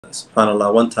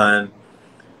SubhanAllah, one time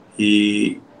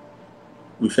we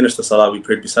finished the salah, we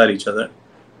prayed beside each other,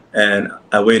 and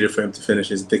I waited for him to finish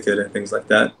his dhikr and things like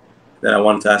that. Then I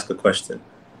wanted to ask a question,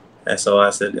 and so I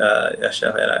said, Ya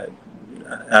Shaykh, and I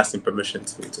asked him permission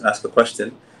to ask a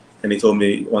question, and he told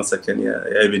me, 1 second, ya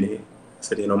ibni. I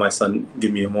said, my son,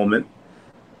 give me a moment.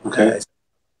 Okay.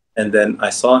 And then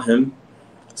I saw him,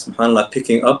 SubhanAllah,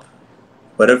 picking up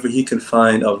whatever he can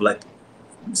find of like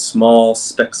small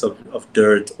specks of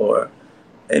dirt or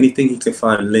anything he can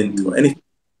find, lint or anything he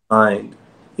can find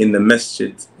in the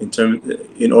masjid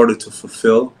in order to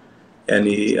fulfill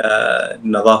any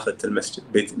nadafat al-masjid,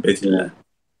 Baytillah.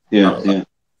 Yeah.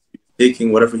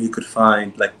 Taking whatever he could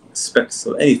find, like specks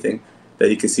or anything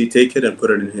that he could see, take it and put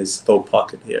it in his thawb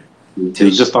pocket here. He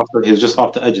was just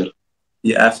after Ajr.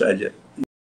 Yeah, after Ajr.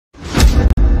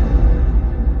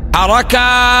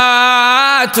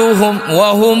 حركاتهم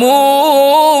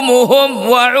وهمومهم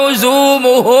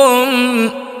وعزومهم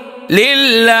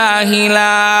لله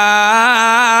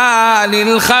لا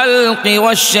للخلق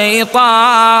والشيطان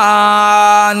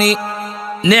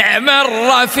نعم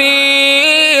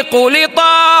الرفيق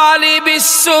لطالب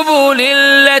السبل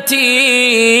التي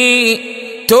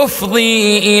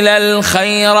تفضي إلى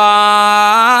الخيرات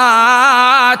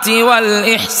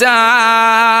والإحسان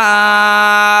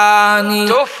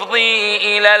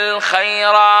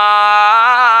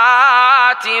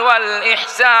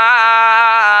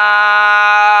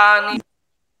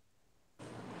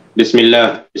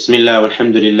بسم الله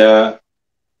والحمد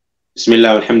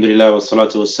لله والصلاة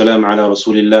والسلام على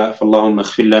رسول الله. فاللهم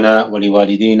اغفر لنا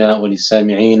ولوالدينا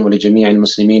وللسامعين ولجميع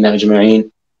المسلمين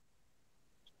أجمعين.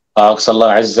 I ask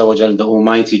Allah Azza wa Jal, the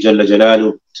Almighty Jalla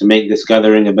Jalalu, to make this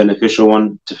gathering a beneficial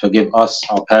one, to forgive us,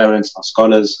 our parents, our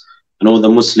scholars, and all the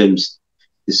Muslims,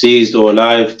 deceased or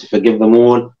alive, to forgive them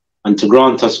all, and to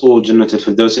grant us all Jannat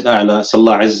al-Firdaus al-A'la. أسأل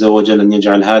الله عز وجل أن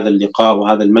يجعل هذا اللقاء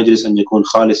وهذا المجلس أن يكون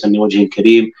خالصا لوجهه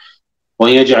الكريم،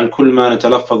 وأن يجعل كل ما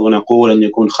نتلفظ ونقول أن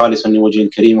يكون خالصا لوجهه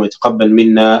الكريم ويتقبل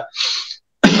منا.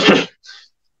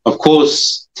 Of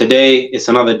course, today is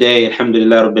another day,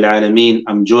 alhamdulillah rabbil alameen.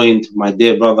 I'm joined by my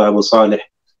dear brother Abu Salih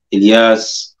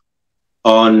Ilyas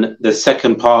on the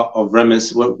second part of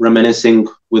reminiscing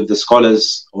with the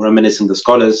scholars, or reminiscing the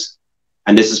scholars,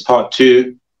 and this is part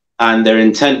 2. And their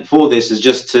intent for this is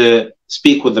just to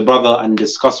speak with the brother and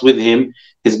discuss with him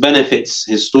his benefits,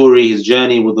 his story, his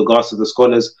journey with regards to the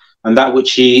scholars, and that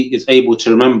which he is able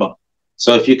to remember.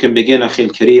 So if you can begin,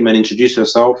 Akhil Kareem, and introduce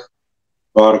yourself.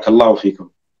 Barakallahu feekum.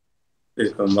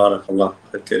 بارك الله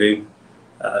الكريم.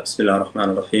 بسم الله الرحمن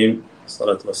الرحيم.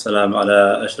 الصلاة والسلام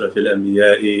على أشرف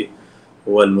الأنبياء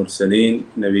والمرسلين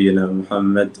نبينا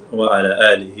محمد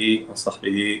وعلى آله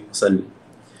وصحبه وسلم.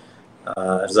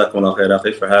 جزاكم الله خير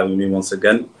أخي for having me once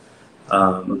again.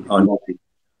 And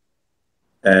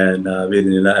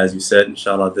بإذن as you said,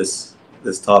 inshallah, this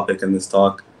topic and this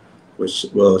talk, which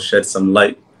will shed some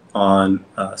light on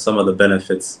some of the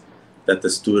benefits that the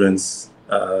students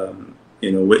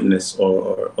witness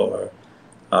or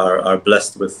are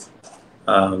blessed with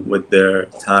their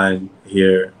time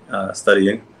here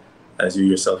studying, as you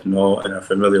yourself know and are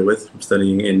familiar with from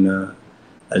studying in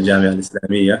Al-Jamia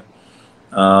Al-Islamiyya.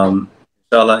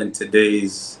 Inshallah, in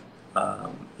today's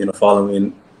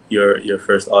following your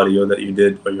first audio that you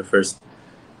did, or your first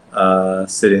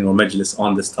sitting or majlis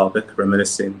on this topic,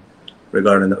 reminiscing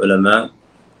regarding the ulama,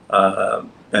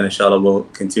 and inshallah we'll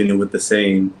continue with the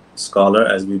same scholar,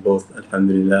 as we both,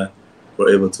 alhamdulillah, were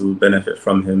able to benefit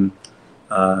from him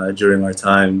during our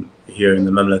time here in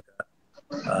the Mamlaka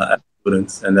as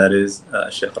students, and that is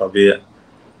Shaykh Rabee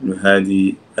ibn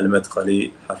Hadee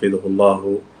al-Madkhalee,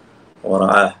 hafidhahullahu wa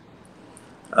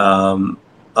ra'ah.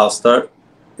 I'll start,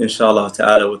 inshallah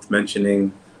ta'ala, with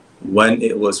mentioning when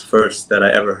it was first that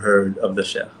I ever heard of the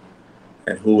Shaykh,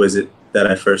 and who is it that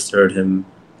I first heard him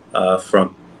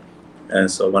from.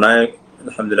 And so when I,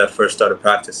 alhamdulillah, first started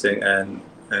practicing and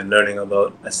learning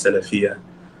about as-Salafiyya,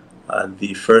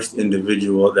 the first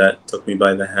individual that took me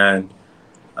by the hand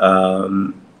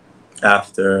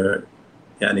after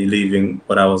leaving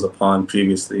what I was upon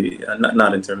previously,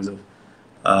 not in terms of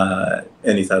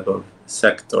any type of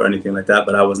sect or anything like that,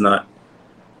 but I was not,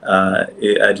 I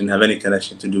didn't have any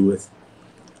connection to do with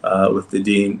the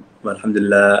Deen. But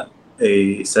alhamdulillah,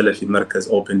 a Salafi markaz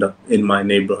opened up in my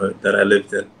neighborhood that I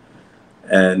lived in.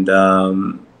 And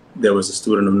there was a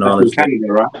student of knowledge. That's in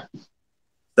Canada, right?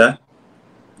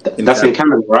 That's in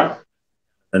Canada, right?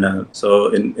 And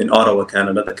so in Ottawa,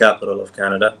 Canada, the capital of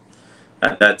Canada.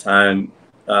 At that time,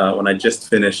 when I just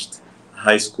finished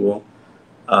high school,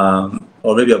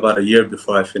 or maybe about a year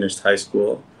before I finished high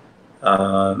school,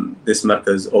 this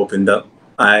markaz opened up.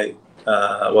 I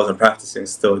wasn't practicing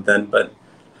still then, but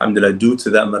alhamdulillah, due to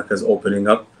that markaz opening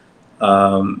up,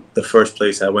 the first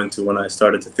place I went to when I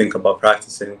started to think about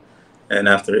practicing, and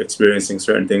after experiencing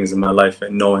certain things in my life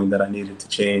and knowing that I needed to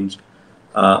change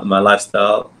my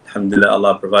lifestyle, alhamdulillah,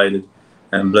 Allah provided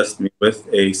and blessed me with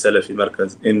a Salafi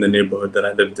markaz in the neighborhood that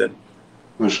I lived in,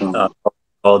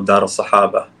 called Dar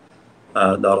al-Sahaba.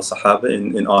 Dar al-Sahaba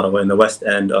in Ottawa, in the west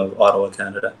end of Ottawa,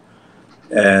 Canada.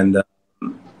 And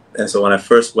so when I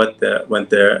first went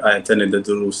there, I attended the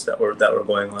durus that were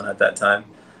going on at that time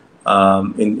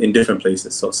in different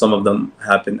places. So some of them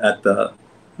happened at the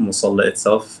Musalla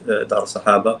itself, Dar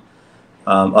al-Sahaba.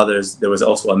 Others, there was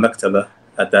also a maktaba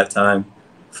at that time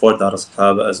for Dar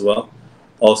al-Sahaba as well,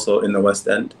 also in the west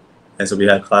end. And so we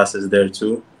had classes there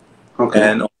too. Okay.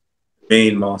 And the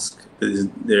main mosque,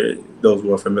 those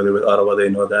who are familiar with Ottawa, they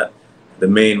know that the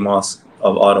main mosque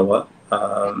of Ottawa,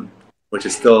 which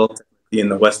is still technically in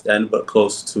the west end but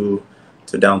close to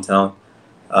downtown,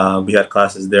 we had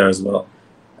classes there as well.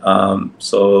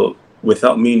 So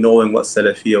without me knowing what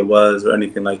Salafiyya was or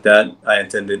anything like that, I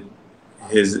attended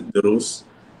his durus,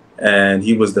 and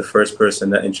he was the first person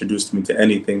that introduced me to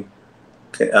anything,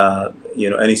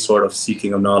 any sort of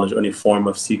seeking of knowledge, or any form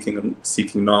of seeking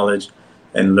knowledge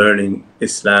and learning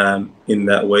Islam in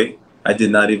that way. I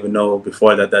did not even know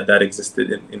before that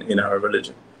existed in our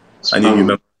religion. I knew you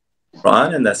remember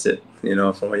Quran and that's it,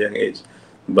 from a young age.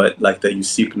 But like that you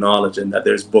seek knowledge and that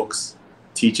there's books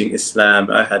teaching Islam,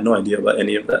 I had no idea about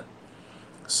any of that.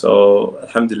 So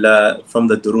alhamdulillah, from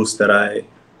the durus that I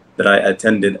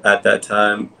attended at that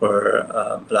time were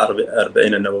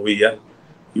Al-Arba'in al-Nawawiyya,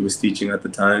 he was teaching at the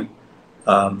time.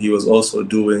 He was also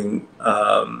doing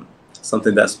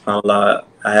something that, subhanAllah,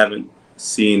 I haven't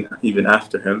seen even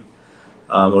after him,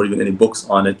 or even any books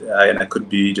on it, and it could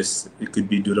be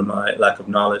due to my lack of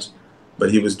knowledge, but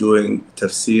he was doing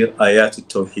tafsir ayat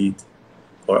al-tawheed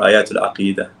or ayat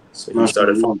al-aqidah. So he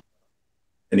started from,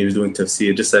 and he was doing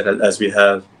tafsir, just like as we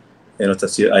have,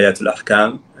 tafsir ayat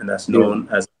al-ahkam, and that's known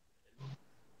as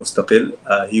mustaqil.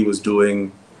 He was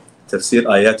doing tafsir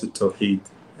ayat al-tawheed,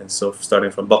 and so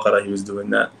starting from Baqarah, he was doing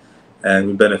that, and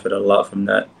we benefited a lot from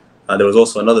that. There was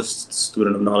also another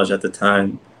student of knowledge at the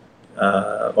time.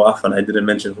 I didn't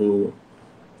mention who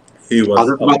he was. I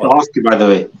was about to ask you, by the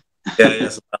way.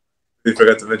 Yes, we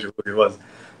forgot to mention who he was.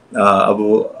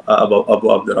 Abu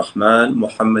Abdurrahman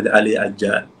Muhammad Ali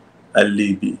Ajjan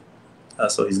al-Libi.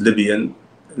 So he's Libyan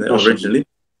originally,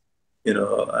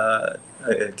 a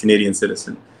Canadian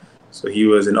citizen. So he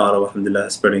was in Ottawa, alhamdulillah,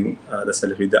 spreading the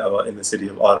Salafi da'wah in the city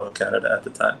of Ottawa, Canada at the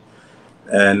time.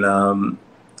 And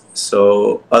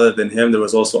so other than him, there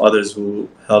was also others who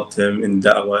helped him in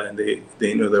da'wah, and they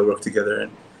knew they worked together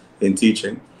in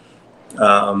teaching.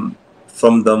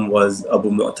 From them was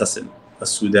Abu Mu'tasim, a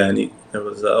Sudani. There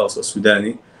was also a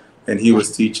Sudani, and he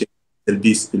was teaching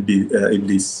Talbis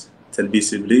Iblis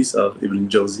of Ibn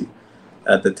Jawzi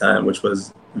at the time, which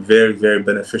was very, very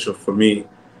beneficial for me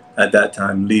at that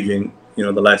time, leaving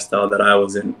the lifestyle that I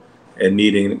was in and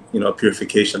needing a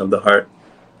purification of the heart.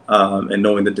 And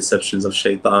knowing the deceptions of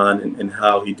shaitan and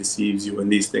how he deceives you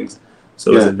and these things.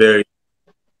 So it was a very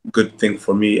good thing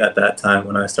for me at that time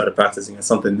when I started practicing. It's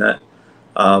something that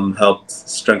helped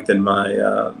strengthen my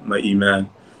iman.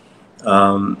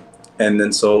 And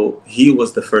then so he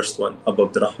was the first one, Abu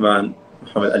Abdurrahman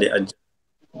Muhammad Ali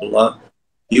Ajjan.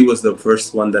 He was the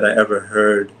first one that I ever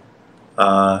heard,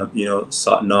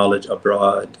 sought knowledge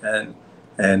abroad,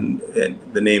 and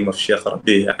the name of Shaykh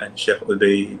Rabee and Shaykh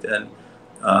Ubaid and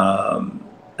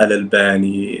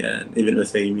Al-Albani and Ibn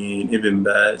Uthaymeen, Ibn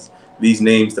Baz. These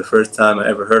names, the first time I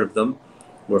ever heard of them,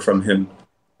 were from him.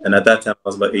 And at that time, I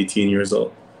was about 18 years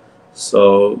old.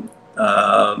 So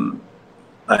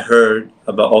I heard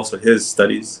about also his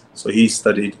studies. So he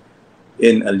studied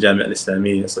in Al-Jami'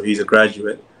 al-Islamiyya. So he's a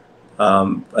graduate.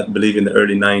 I believe in the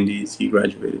early 90s he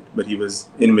graduated, but he was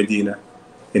in Medina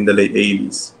in the late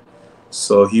 80s.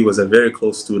 So he was a very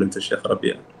close student to Shaykh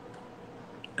Rabee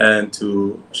and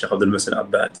to Shaykh Abdul Muhsin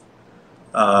Abbad,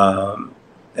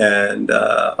 and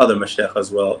other mashayikh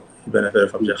as well. He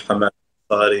benefited from Shaykh Hamad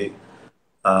Salih,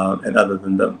 and other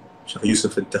than them, Shaykh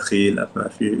Yusuf al-Takhil,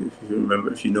 if you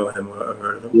remember, if you know him or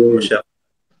heard of him, mashayikh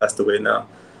passed away now,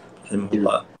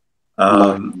 rahimahullah.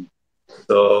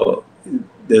 So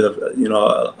there's a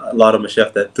lot of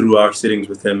mashayikh that through our sittings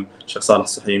with him, Shaykh Salih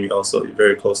Suhaimi also,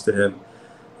 very close to him,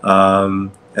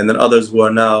 and then others who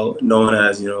are now known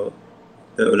as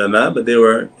the ulama, but they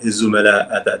were his zumala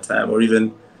at that time, or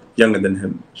even younger than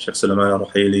him. Shaykh Sulaiman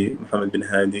al-Ruhaili, Muhammad bin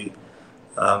Hadee,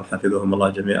 hafidhuhum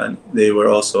Allah jami'an. They were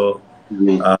also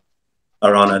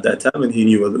around at that time, and he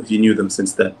knew them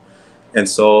since then. And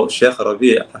so Shaykh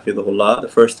Rabee, hafidhullah, the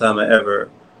first time I ever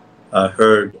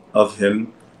heard of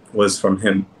him was from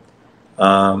him.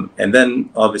 And then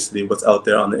obviously what's out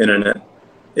there on the internet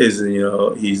is, you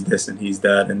know, he's this and he's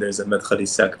that, and there's a Madkhalee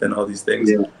sect and all these things.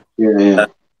 Yeah.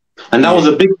 And that was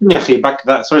a big thing, actually, back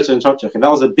that. Sorry to interrupt you. That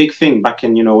was a big thing back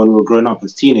in, you know, when we were growing up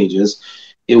as teenagers.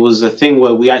 It was a thing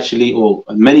where we actually, or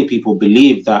many people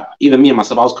believed that. Even me and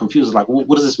myself, I was confused. Like, what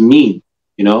does this mean?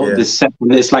 You know, this sect.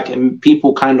 It's like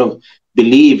people kind of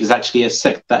believe is actually a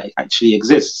sect that actually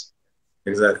exists.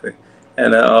 Exactly.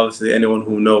 And obviously, anyone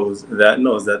who knows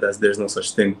that there's no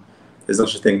such thing. There's no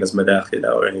such thing as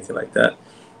Madkhalee or anything like that,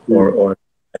 or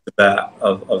the back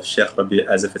of Shaykh Rabee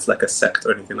as if it's like a sect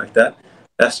or anything like that.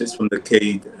 That's just from the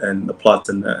kaid and the plots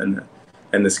and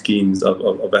the schemes of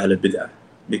Ahl Bid'ah.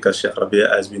 Because Shaykh Rabee,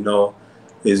 as we know,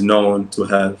 is known to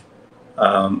have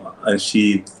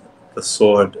unsheathed the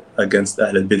sword against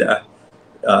Ahl Bid'ah,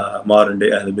 modern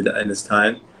day Ahl Bid'ah in his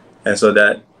time, and so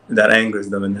that angers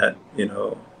them, and that, you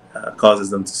know, causes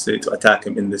them to attack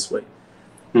him in this way.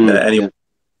 Anyone,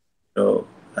 you know,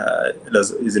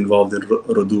 is involved in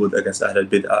rudud against Ahl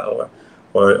Bid'ah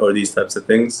or these types of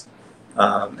things,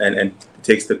 and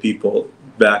takes the people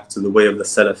back to the way of the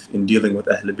Salaf in dealing with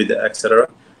Ahl Bid'ah, etc.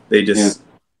 They just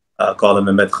call them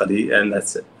a Madkhalee, and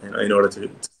that's it, you know, in order to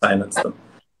silence them.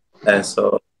 And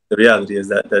so the reality is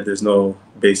that there's no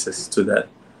basis to that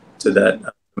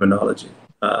terminology,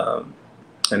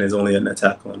 and it's only an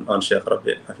attack on Shaykh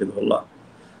Rabee, hafidhullah.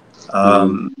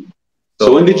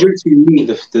 So when did you actually meet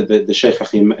the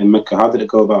Shaykh in Mecca? How did it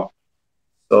go about?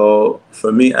 So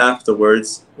for me,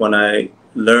 afterwards, when I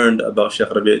learned about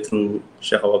Shaykh Rabee through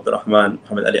Shaykh Abdurrahman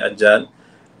Muhammad Ali Ajjal,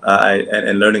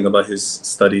 and learning about his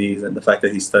studies and the fact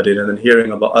that he studied, and then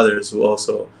hearing about others who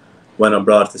also went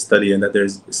abroad to study, and that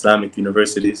there's Islamic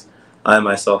universities, I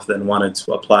myself then wanted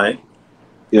to apply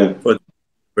for the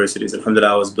universities.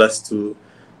 Alhamdulillah, I was blessed to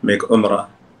make Umrah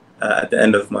at the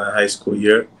end of my high school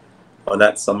year, or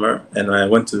that summer, and I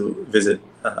went to visit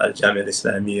Al-Jamia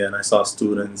al-Islamiyya, and I saw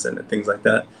students and things like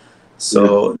that.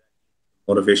 So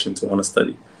motivation to want to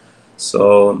study.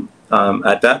 So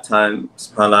at that time,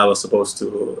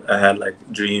 subhanAllah, I had like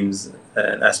dreams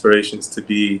and aspirations to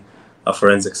be a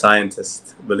forensic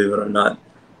scientist, believe it or not.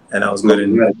 And I was good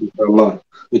in...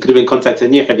 We could have been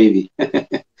contacting you, Habibi.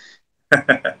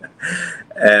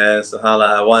 And subhanAllah,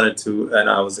 I wanted to, and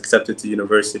I was accepted to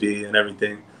university and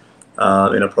everything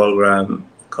in a program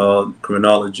called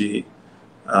Criminology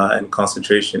and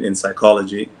Concentration in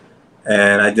Psychology.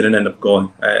 And I didn't end up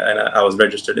going. I was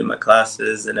registered in my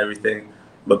classes and everything,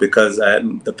 but because I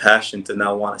had the passion to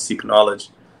now want to seek knowledge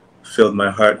filled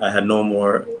my heart, I had no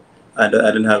more, I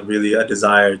didn't have really a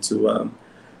desire to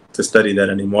study that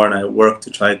anymore, and I worked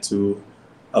to try to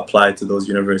apply to those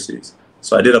universities.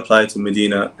 So I did apply to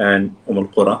Medina and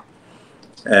Umul Qura,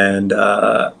 and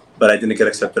but I didn't get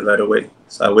accepted right away.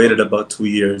 So I waited about 2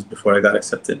 years before I got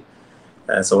accepted.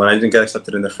 And so when I didn't get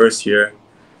accepted in the first year,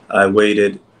 I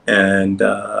waited, and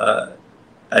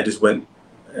I just went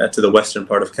to the western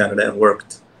part of Canada and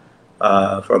worked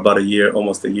for about a year,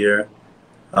 almost a year,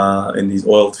 in these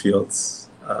oil fields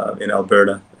in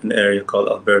Alberta, an area called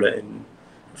Alberta.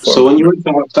 So when you went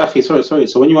to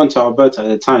So when you went to Alberta at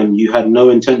the time, you had no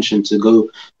intention to go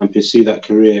and pursue that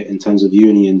career in terms of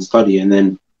uni and study, and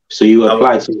then so you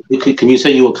applied. So can you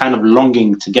say you were kind of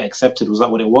longing to get accepted? Was that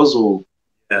what it was, or?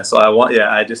 Yeah. So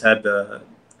I just had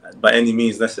by any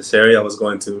means necessary, I was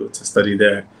going to study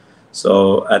there.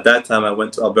 So at that time, I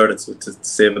went to Alberta to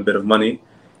save a bit of money,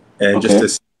 and just to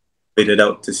wait it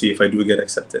out to see if I do get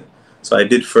accepted. So I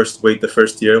did first wait the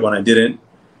first year. When I didn't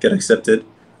get accepted,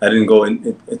 I didn't go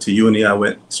into uni. I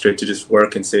went straight to just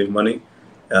work and save money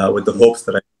with the hopes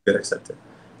that I would get accepted.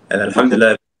 And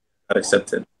alhamdulillah, I got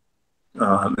accepted.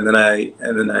 And then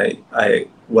I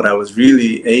what I was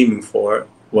really aiming for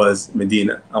was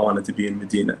Medina. I wanted to be in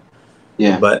Medina.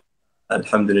 Yeah. But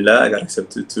alhamdulillah, I got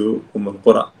accepted to Umul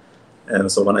Qura.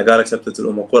 And so when I got accepted to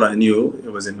Umul Qura, I knew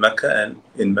it was in Mecca, and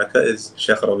in Mecca is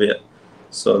Shaykh Rabee.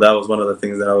 So that was one of the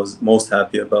things that I was most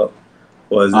happy about,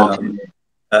 was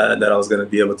that I was going to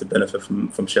be able to benefit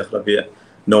from Shaykh Rabee,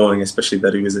 knowing especially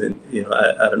that he was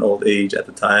at an old age at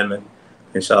the time, and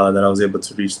inshallah that I was able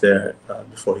to reach there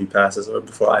before he passes, or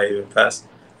before I even pass,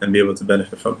 and be able to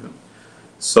benefit from him.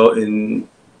 So in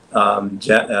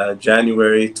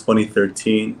January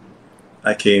 2013,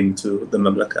 I came to the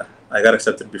Mamlaka. I got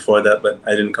accepted before that, but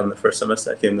I didn't come the first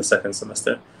semester. I came the second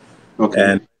semester.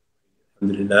 And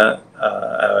alhamdulillah,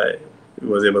 I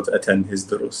was able to attend his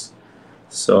durus.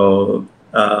 So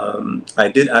I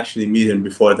did actually meet him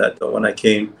before that, though. When I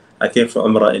came for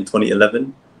Umrah in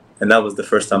 2011, and that was the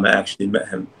first time I actually met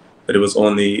him. But it was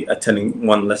only attending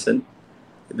one lesson,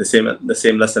 the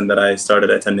same lesson that I started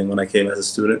attending when I came as a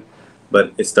student.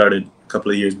 but it started a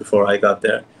couple of years before I got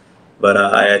there. But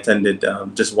I attended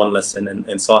just one lesson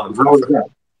and saw him. How was that?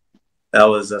 That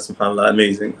was, subhanAllah,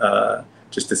 amazing.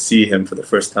 Just to see him for the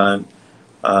first time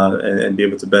and be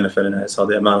able to benefit. And I saw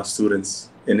the amount of students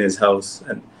in his house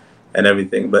and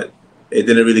everything. But it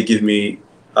didn't really give me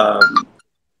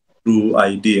true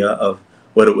idea of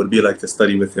what it would be like to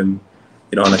study with him,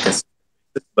 you know, on a consistent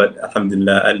basis. But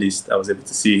alhamdulillah, at least I was able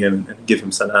to see him and give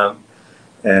him salam,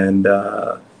 and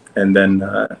then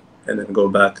go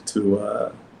back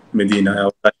to Medina. I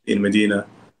was actually in Medina.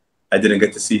 I didn't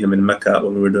get to see him in Mecca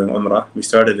when we were doing Umrah. We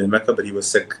started in Mecca, but he was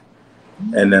sick.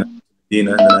 And then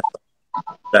Medina, and then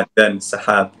back then,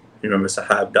 Sahab, you remember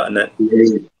Sahab.net?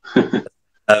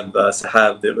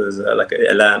 Sahab, there was like an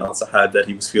elan on Sahab that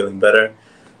he was feeling better,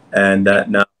 and that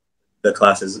now the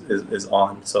class is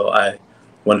on. So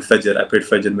one Fajr, I prayed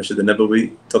Fajr Masjid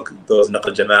al-Nabawi, took those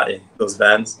Naql Jama'i, those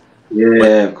vans.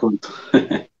 Yeah, of course.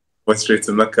 Went straight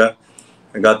to Mecca.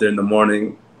 I got there in the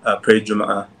morning, prayed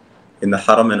Jum'ah in the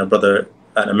Haram, and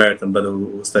an American brother who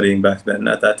was studying back then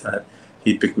at that time,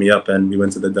 he picked me up and we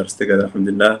went to the Dars together,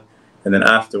 alhamdulillah. And then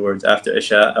afterwards, after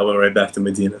Isha, I went right back to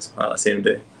Medina, subhanAllah, same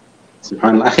day.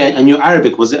 SubhanAllah. Okay, and your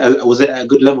Arabic, was it a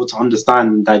good level to understand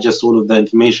and digest all of the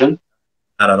information?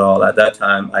 Not at all. At that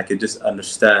time, I could just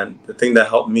understand. The thing that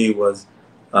helped me was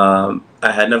I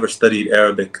had never studied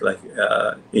Arabic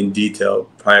in detail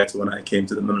prior to when I came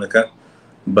to the Mamlaka.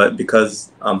 But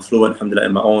because I'm fluent, alhamdulillah,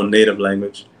 in my own native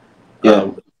language,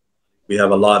 we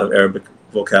have a lot of Arabic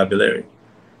vocabulary.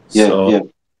 So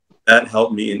that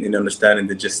helped me in understanding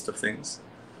the gist of things.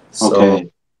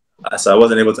 So I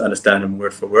wasn't able to understand him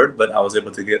word for word, but I was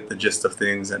able to get the gist of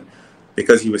things. And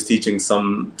because he was teaching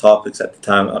some topics at the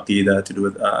time, Aqidah, to do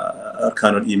with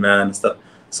Arkan al-Iman and stuff,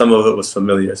 some of it was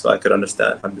familiar, so I could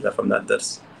understand, alhamdulillah, from that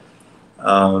dars.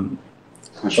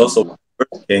 Also, when I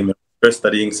first came, first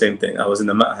studying, same thing. I was in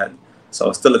the Ma'had, so I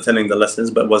was still attending the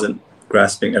lessons, but wasn't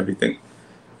grasping everything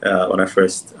when I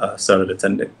first started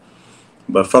attending.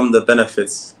 But from the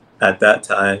benefits at that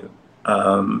time,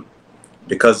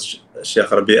 because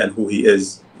Shaykh Rabee and who he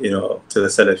is, you know, to the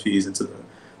Salafis and to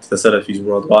the Salafis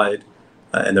worldwide,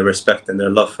 and the respect and their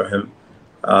love for him,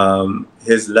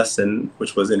 his lesson,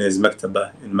 which was in his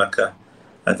Maktabah in Makkah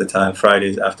at the time,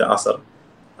 Fridays after Asr,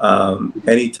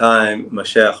 anytime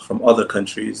Mashaykh from other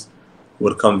countries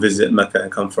would come visit Mecca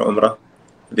and come for Umrah,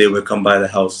 they would come by the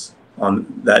house on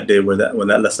that day when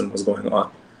that lesson was going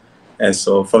on. And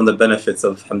so from the benefits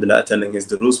of, alhamdulillah, attending his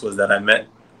durus was that I met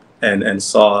and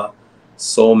saw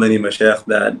so many Mashaykh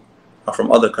that are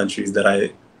from other countries that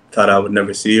I thought I would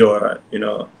never see, or, you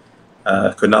know,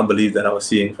 could not believe that I was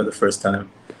seeing for the first time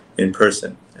in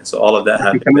person. And so all of that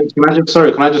happened.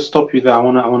 Can I just stop you there? I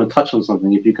want to touch on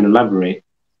something, if you can elaborate,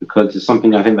 because it's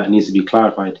something I think that needs to be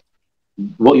clarified.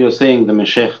 What you're saying, the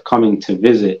Mashaykh coming to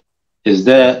visit, is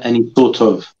there any sort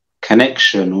of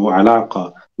connection or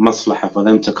alaqa, maslaha, for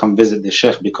them to come visit the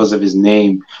Shaykh because of his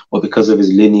name, or because of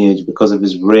his lineage, because of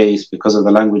his race, because of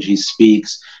the language he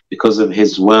speaks, because of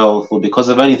his wealth, or because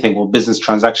of anything, or business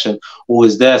transaction? Or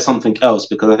is there something else?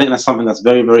 Because I think that's something that's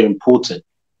very, very important,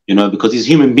 you know, because he's a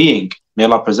human being. May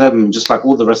Allah preserve him, just like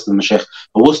all the rest of the Mashaykh.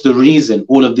 But what's the reason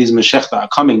all of these Mashaykh that are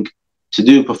coming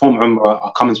to perform Umrah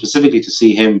are coming specifically to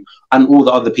see him and all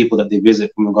the other people that they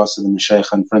visit from regards to the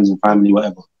Mashaykh and friends and family,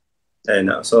 whatever? I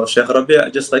know. So Shaykh Rabee,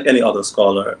 just like any other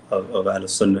scholar of Ahlul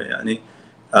Sunnah,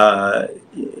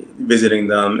 visiting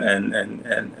them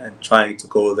and trying to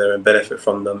go there and benefit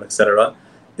from them, etc.,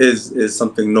 is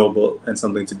something noble and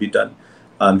something to be done.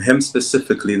 Him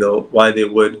specifically, though, why they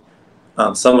would,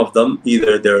 some of them,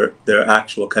 either their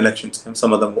actual connection to him,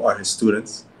 some of them are his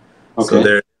students, so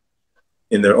they're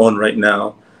in their own right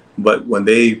now, but when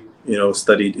they, you know,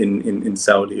 studied in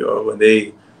Saudi, or when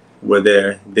they were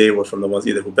there, they were from the ones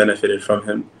either who benefited from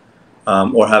him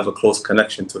or have a close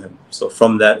connection to him. So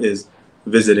from that is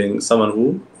visiting someone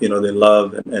who, you know, they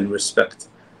love and respect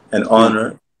and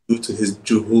honor due to his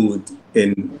juhud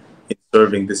in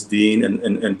serving this deen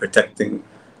and protecting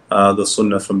the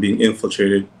sunnah from being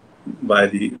infiltrated by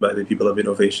the people of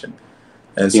innovation.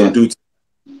 And so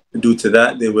due to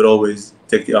that, they would always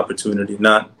take the opportunity,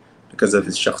 not because of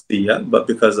his shakhsiyah, but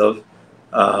because of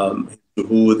his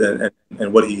juhud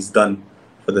and what he's done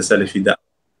for the Salafi da'wah,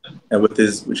 and which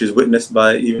is witnessed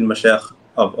by even Mashaykh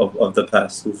of the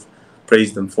past who've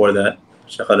praised him for that,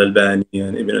 Shaykh al-Albani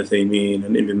and Ibn Uthaymeen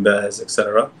and Ibn Baz,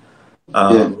 etc.,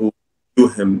 who knew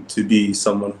him to be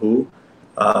someone who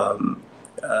had,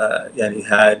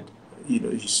 you know,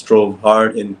 he strove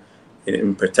hard in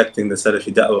protecting the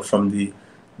Salafi da'wah from the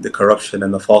corruption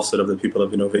and the falsehood of the people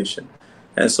of innovation.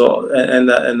 And so and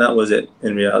that was it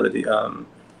in reality.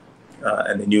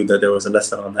 and they knew that there was a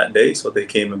lesson on that day, so they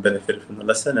came and benefited from the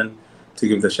lesson, and to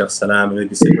give the Shaykh salam and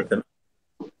maybe sit with him,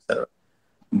 etc.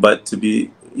 But to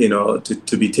be,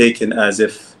 to be taken as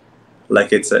if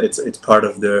like it's part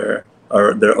of their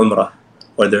umrah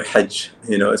or their hajj,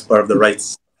 it's part of the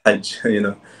rites of hajj,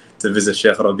 to visit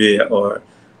Shaykh Rabee, or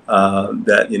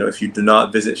that if you do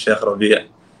not visit Shaykh Rabee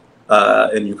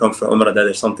and you come for umrah, that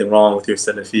there's something wrong with your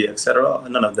Salafiyya, etc.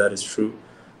 None of that is true,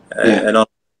 and all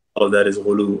of that is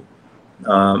ghulu.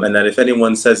 And that if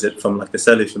anyone says it from like the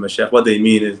Salafi Mashaykh, what they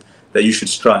mean is that you should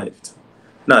strive to,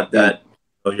 not that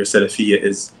your Salafiyya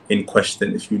is in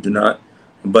question if you do not,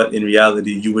 but in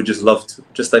reality you would just love to.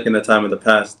 Just like in the time of the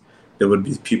past, there would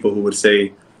be people who would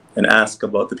say and ask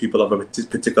about the people of a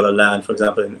particular land, for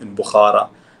example in Bukhara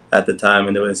at the time,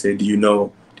 and they would say, do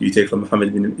you take from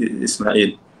Muhammad bin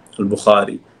Ismail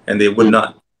al-Bukhari? And they would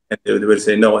not, and they would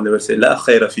say no, and they would say la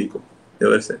khayra fikum. They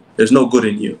would say there's no good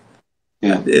in you.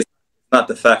 It's not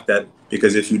the fact that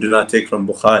because if you do not take from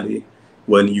Bukhari,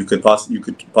 when you could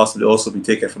possibly also be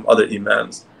taken from other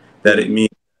imams, that it means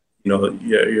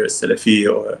you're a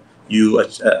Salafi or you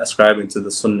ascribing to the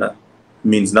Sunnah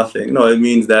means nothing. No, it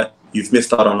means that you've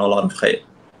missed out on a lot of khayr,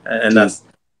 and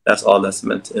that's all that's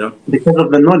meant. Because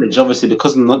of the knowledge, obviously,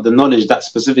 because of the knowledge that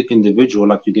specific individual,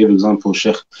 like you gave example,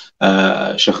 Shaykh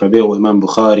Rabee or Imam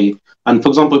Bukhari, and for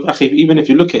example, even if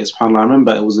you look at it, subhanAllah, I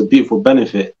remember it was a beautiful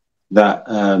benefit that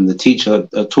the teacher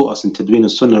taught us in Tadween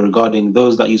al-Sunnah regarding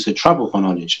those that used to travel for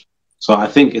knowledge. So I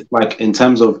think it's like, in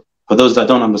terms of, for those that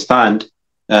don't understand,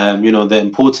 the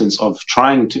importance of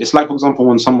trying to, it's like, for example,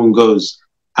 when someone goes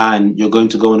and you're going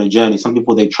to go on a journey, some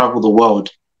people, they travel the world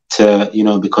to,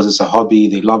 because it's a hobby,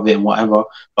 they love it and whatever.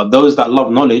 But those that love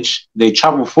knowledge, they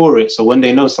travel for it. So when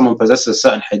they know someone possesses a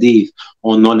certain hadith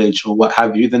or knowledge or what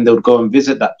have you, then they would go and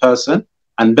visit that person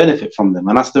and benefit from them.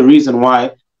 And that's the reason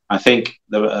why I think,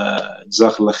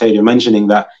 Jazakallah khair, you're mentioning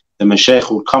that the Mashaykh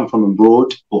will come from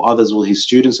abroad, or others will his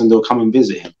students, and they'll come and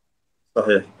visit him.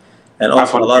 Sahih. And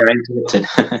also a lot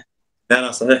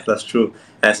Sahih, that's true.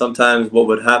 And sometimes what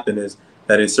would happen is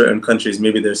that in certain countries,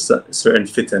 maybe there's certain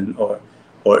fitan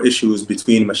or issues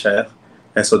between Mashaykh,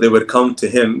 and so they would come to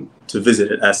him to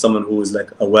visit it as someone who is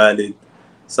like a walid,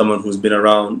 someone who's been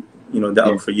around,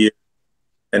 da'wah for years,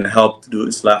 and helped do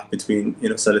islah between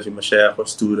Salafi Mashaykh or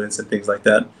students and things like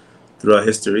that throughout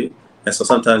history. And so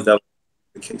sometimes that was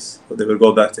the case, but they would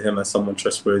go back to him as someone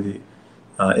trustworthy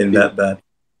in that bad.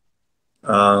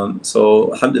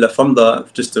 So alhamdulillah,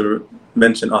 just to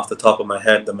mention off the top of my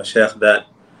head, the Mashaykh that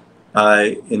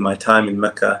in my time in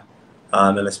Mecca,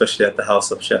 and especially at the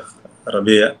house of Shaykh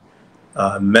Rabee,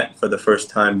 met for the first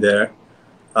time there,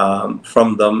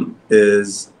 from them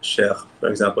is Shaykh, for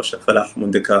example, Shaykh Falah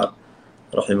Mundikar,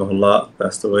 rahimahullah,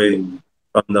 passed away.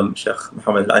 From them, Shaykh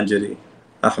Muhammad al-Anjari,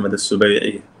 Ahmad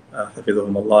al-Subay'i,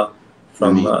 hafidhahumullah.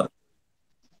 From the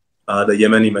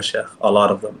Yemeni Mashaykh, a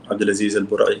lot of them, Abdulaziz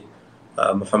al-Bur'i,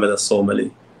 Muhammad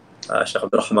al-Somali, Shaykh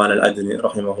Abdul Rahman al-Adni,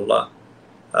 rahimahullah,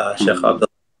 Shaykh Abdullah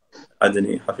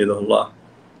al-Adni, hafidhahullah,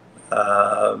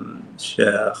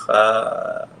 Shaykh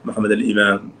Muhammad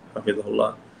al-Imam,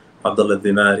 hafidhahullah, Abdullah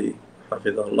al-Dimari,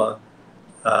 hafidhahullah,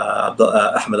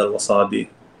 Ahmad al-Wasabi,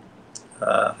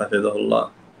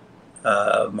 hafidhahullah,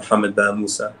 Muhammad ba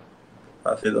Musa,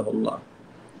 hafidhahullah.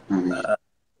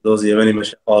 Those Yemeni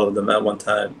Mashaykh, all of them at one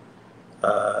time.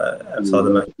 I saw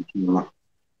them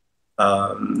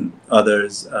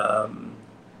others,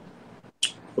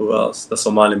 who else? The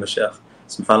Somali Mashaykh.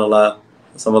 SubhanAllah,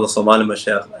 some of the Somali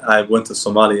Mashaykh, I went to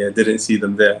Somalia, didn't see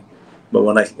them there. But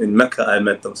when in Mecca, I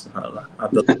met them, SubhanAllah.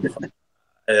 Abdullah,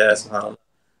 SubhanAllah.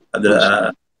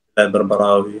 Abdullah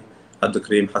Barbarawi, Abdul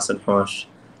Kareem Hassan Hosh,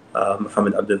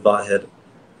 Muhammad Abdul Zahir,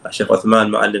 Shaykh Uthman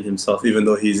Mu'allim himself, even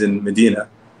though he's in Medina.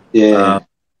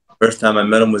 First time I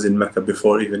met him was in Mecca,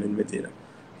 before even in Medina,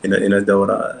 in a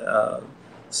dawra.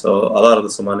 So a lot of the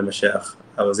Somali Mashaykh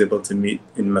I was able to meet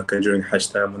in Mecca during Hajj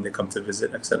time when they come to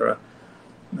visit, etc.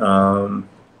 And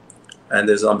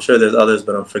I'm sure there's others,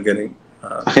 but I'm forgetting.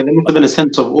 Okay, there must have been a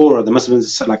sense of aura. There must have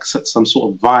been like some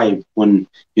sort of vibe when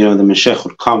the Mashaykh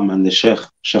would come and the Shaykh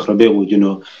Rabee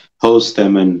would host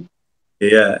them and.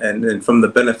 Yeah, and from the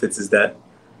benefits is that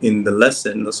in the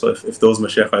lesson, so if those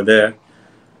Mashaykh are there,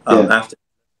 after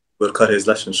we'll cut his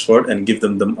lesson short and give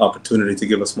them the opportunity to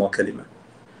give a small kalima.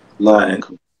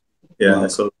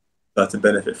 So got to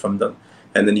benefit from them.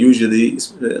 And then usually,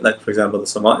 like for example, the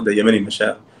Yemeni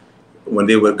Mashaykh, when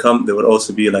they would come, there would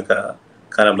also be like a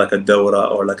kind of like a dawra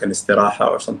or like an istiraha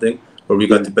or something where we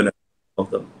got to benefit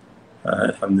of them.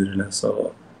 Alhamdulillah.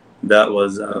 So that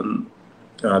was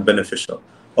beneficial.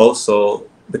 Also,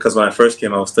 because when I first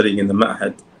came, I was studying in the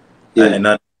Ma'had and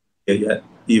not yet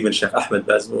even Shaykh Ahmed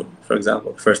Bazmoon, for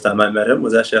example. The first time I met him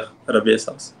was at Shaykh Rabee's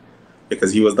house,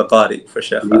 because he was the Qari for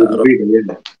Shaykh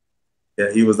Rabee.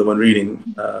 Yeah, he was the one reading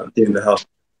in the house,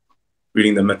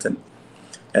 reading the Matan.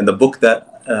 And the book that,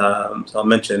 so I'll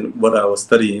mention what I was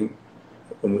studying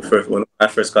when I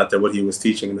first got there, what he was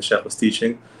teaching, the Shaykh was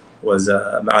teaching, was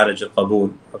Ma'arij al-Qabool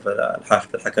of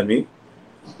Al-Hafid al-Hakami.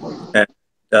 And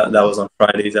that was on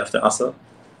Fridays after Asr.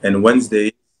 And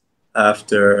Wednesdays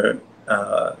after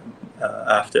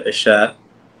Isha,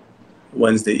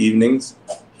 Wednesday evenings,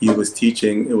 he was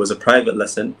teaching. It was a private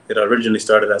lesson. It originally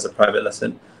started as a private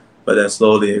lesson, but then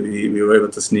slowly we were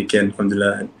able to sneak in,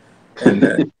 alhamdulillah, and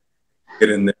get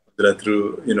in there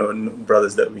through, you know,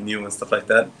 brothers that we knew and stuff like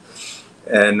that.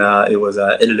 And it was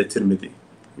Ilal al-Tirmidhi.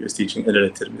 He was teaching Ilal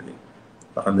al-Tirmidhi,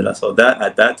 alhamdulillah. So that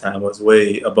at that time was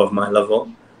way above my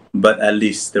level, but at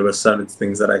least there were some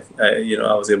things that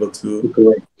I was able to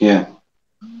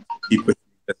keep with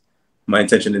me. My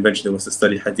intention eventually was to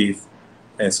study Hadith,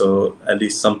 and so at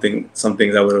least some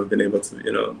things I would have been able to,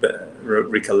 you know,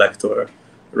 recollect or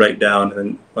write down,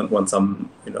 and then once I'm,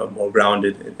 you know, more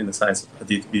grounded in the science of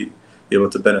Hadith, be able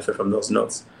to benefit from those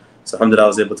notes. So alhamdulillah, I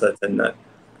was able to attend that.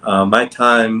 My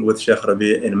time with Shaykh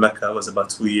Rabee in Mecca was about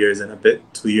 2 years and a bit,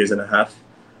 2 years and a half,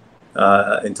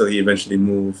 until he eventually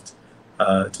moved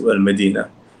to Al-Madinah.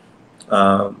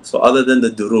 So other than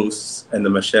the durus and the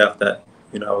mashayikh that,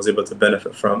 you know, I was able to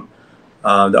benefit from,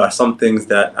 there are some things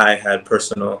that I had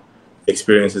personal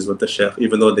experiences with the Shaykh,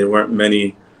 even though there weren't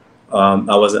many.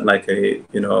 I wasn't like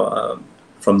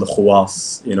from the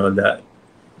khawas, you know, that,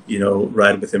 you know,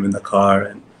 ride with him in the car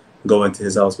and go into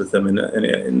his house with him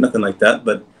and nothing like that.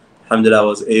 But alhamdulillah, I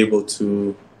was able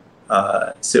to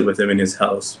sit with him in his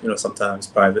house, you know, sometimes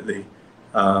privately,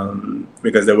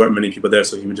 because there weren't many people there,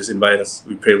 so he would just invite us.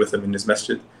 We pray with him in his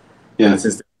masjid. Yeah. And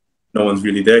since no one's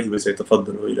really there, he would say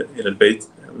tafaddalu ila al-bayt.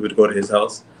 We would go to his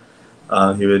house.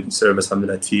 He would serve us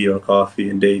alhamdulillah tea or coffee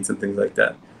and dates and things like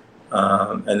that.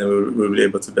 And then we were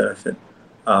able to benefit.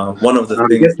 One of the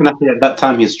things, guessing at that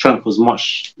time his strength was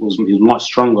much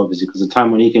stronger, obviously, because the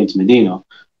time when he came to Medina,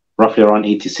 roughly around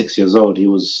 86 years old, he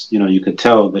was, you know, you could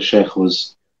tell the Shaykh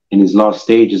was in his last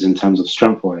stages in terms of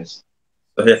strength wise.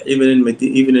 So yeah,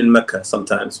 even in Mecca,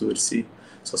 sometimes we would see.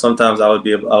 So sometimes I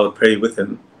would pray with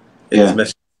him in his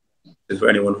masjid. For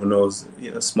anyone who knows,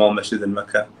 you know, small masjid in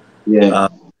Mecca. Yeah.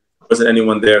 Wasn't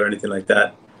anyone there or anything like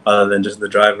that, other than just the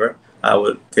driver. I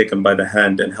would take him by the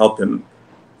hand and help him,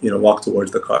 you know, walk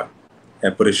towards the car,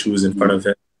 and put his shoes in front of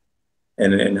him,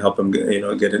 and help him, you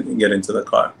know, get into the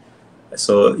car.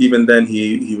 So even then,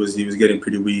 he was getting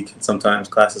pretty weak. Sometimes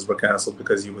classes were canceled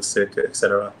because he was sick,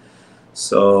 etc.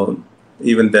 So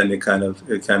even then, it kind of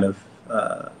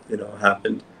you know,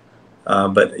 happened.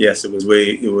 But yes, it was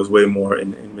way more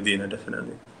in Medina,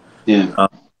 definitely. Yeah.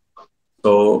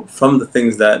 So from the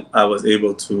things that I was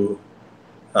able to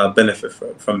benefit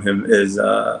from him is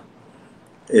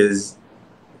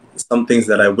some things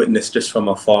that I witnessed just from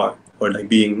afar, or like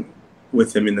being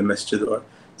with him in the masjid or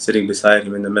sitting beside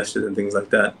him in the masjid and things like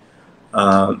that,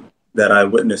 that I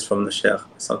witnessed from the Shaykh,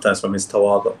 sometimes from his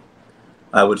tawadu.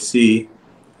 I would see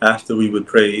after we would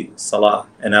pray Salah,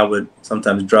 and I would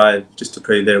sometimes drive just to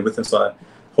pray there with him, so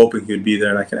hoping he would be there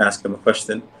and I can ask him a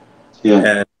question. Yeah.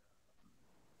 And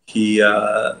he,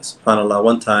 subhanAllah,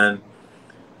 one time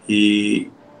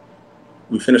we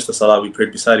finished the Salah, we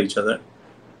prayed beside each other,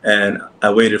 and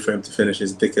I waited for him to finish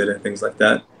his dhikr and things like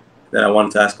that. Then I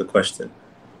wanted to ask a question.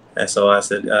 And so I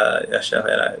said, Ya Shaykh,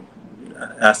 and I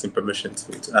asked him permission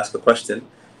to ask a question.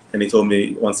 And he told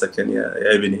me, 1 second, Ya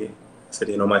Ibni. I said,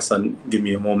 you know, my son, give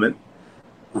me a moment.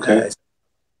 Okay.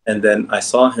 And then I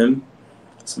saw him,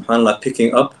 subhanAllah,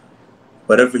 picking up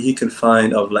whatever he can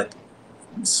find of like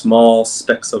small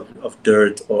specks of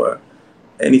dirt or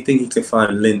anything he can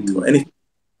find, lint or anything he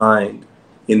can find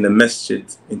in the masjid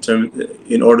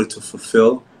in order to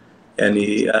fulfill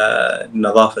any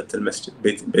nadafat al-masjid,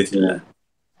 Baytillah.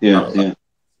 Yeah.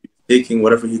 Taking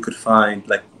whatever he could find,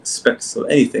 like specks or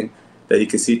anything that he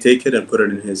could see, take it and put it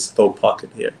in his thawb pocket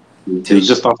here. He was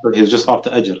just after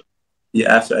Ajr.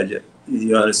 Yeah, after Ajr.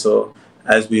 You know, so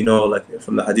as we know, like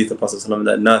from the Hadith of Prophet ﷺ,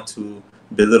 that not to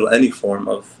belittle any form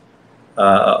of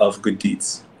good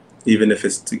deeds, even if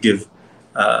it's to give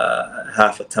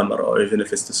half a tamar, or even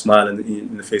if it's to smile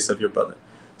in the face of your brother.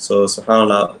 So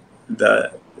subhanAllah,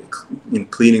 in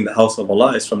cleaning the house of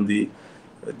Allah is from the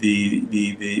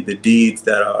deeds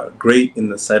that are great in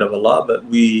the sight of Allah, but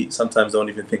we sometimes don't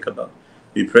even think about.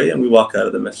 We pray and we walk out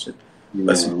of the masjid.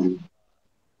 But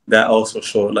that also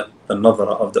showed, like the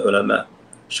nadhara of the ulama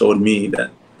showed me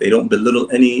that they don't belittle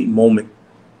any moment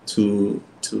to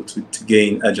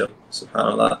gain ajr,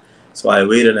 subhanAllah. So I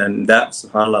waited, and that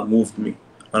subhanAllah moved me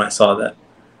when I saw that.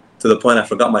 To the point I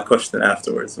forgot my question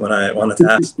afterwards when I wanted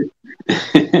to ask.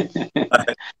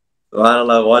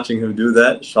 SubhanAllah, watching him do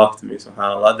that shocked me.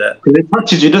 SubhanAllah, that. Because it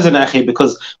touches you, doesn't it, Akhi?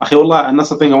 Because, Akhi, wallah, and that's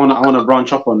the thing I want to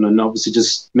branch up on, and obviously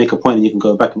just make a point, and you can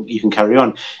go back and you can carry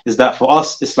on. Is that for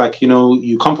us, it's like, you know,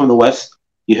 you come from the West,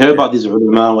 you hear about these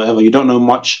ulama, whatever, you don't know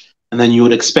much, and then you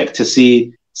would expect to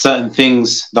see certain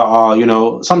things that are, you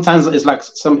know, sometimes it's like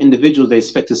some individuals, they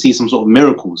expect to see some sort of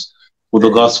miracles with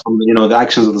regards from, you know, the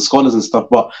actions of the scholars and stuff,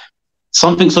 but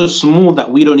something so small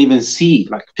that we don't even see,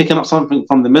 like picking up something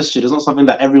from the masjid, is not something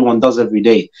that everyone does every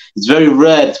day. It's very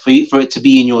rare for it to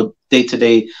be in your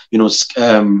day-to-day, you know,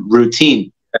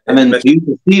 routine. And then you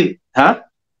can see,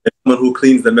 someone who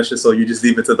cleans the masjid, so you just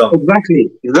leave it to them.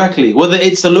 Exactly. Whether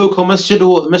it's a local masjid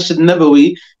or Masjid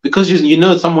Nabawi, because you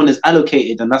know someone is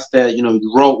allocated and that's their, you know,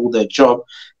 role or their job.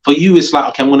 For you, it's like,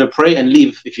 okay, I'm going to pray and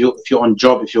leave if you're on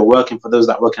job, if you're working, for those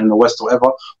that work in the West or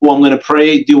whatever, or I'm going to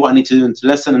pray, do what I need to do into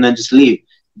lesson, and then just leave.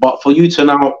 But for you to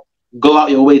now go out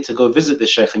your way to go visit the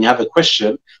Shaykh and you have a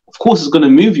question, of course it's going to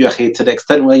move you, Akhi, to the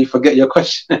extent where you forget your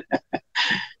question.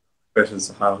 Question,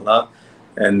 subhanAllah.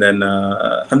 And then,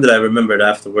 alhamdulillah, I remembered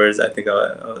afterwards, I think I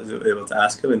was able to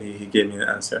ask him, and he gave me an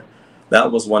answer.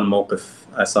 That was one mawqif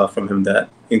I saw from him that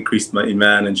increased my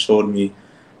iman and showed me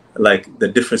like the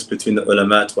difference between the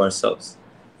ulama to ourselves.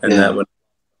 And that when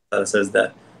Allah says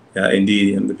that, yeah,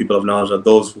 indeed, and the people of knowledge are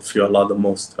those who fear Allah the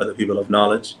most, are the people of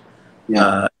knowledge.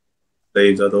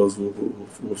 Slaves are those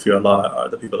who fear Allah, are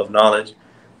the people of knowledge.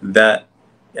 That,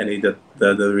 and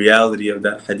the reality of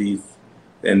that hadith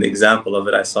and the example of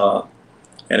it I saw,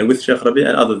 and with Shaykh Rabee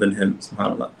and other than him,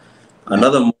 subhanAllah.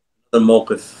 Another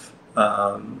mawqif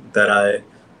that I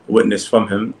witnessed from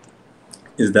him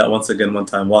is that one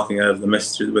time walking out of the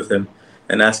masjid with him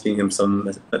and asking him some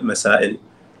masail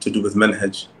to do with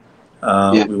manhaj.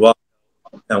 We walked,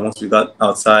 and once we got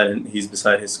outside and he's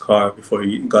beside his car, before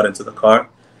he got into the car,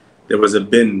 there was a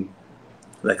bin,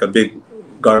 like a big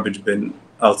garbage bin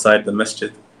outside the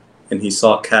masjid, and he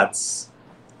saw cats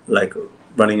like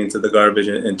running into the garbage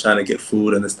and trying to get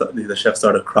food, and the chef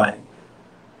started crying.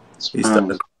 He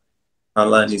started crying.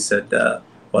 Allah, and he said,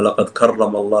 وَلَقَدْ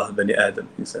كَرَّمَ اللَّهُ بَنِي آدَمَ.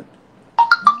 He said,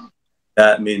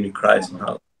 that made me cry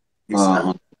somehow.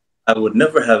 I would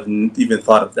never have even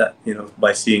thought of that, you know,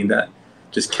 by seeing that.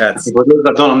 Just cats. For those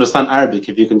that don't understand Arabic,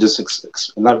 if you can just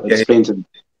explain to them.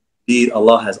 Indeed,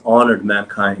 Allah has honored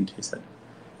mankind, he said,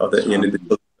 of the children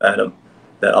of Adam,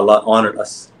 that Allah honored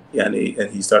us. And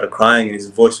he started crying, and his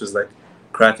voice was like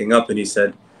cracking up, and he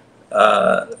said,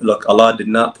 look, Allah did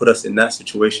not put us in that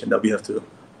situation that we have to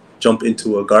jump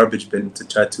into a garbage bin to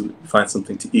try to find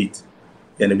something to eat.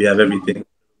 And we have everything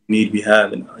we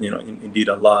have, and you know, indeed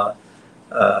Allah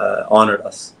honored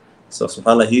us. So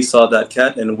subhanAllah, he saw that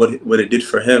cat, and what it did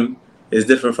for him is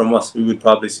different from us. We would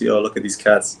probably see, oh, look at these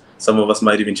cats. Some of us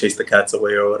might even chase the cats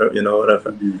away or whatever, you know,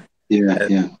 whatever.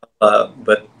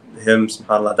 But him,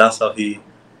 subhanAllah, that's how he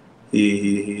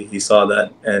saw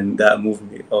that, and that moved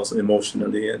me also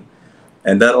emotionally,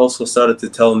 and that also started to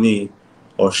tell me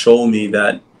or show me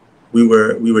that we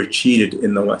were cheated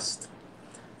in the West.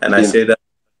 And I say that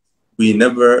we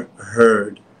never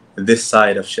heard this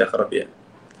side of Shaykh Rabee.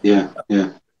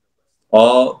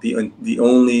 All the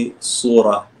only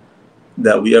surah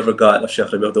that we ever got of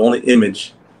Shaykh Rabee, the only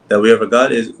image that we ever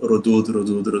got is rudud,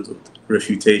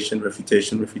 refutation.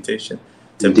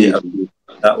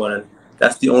 That one,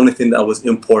 that's the only thing that was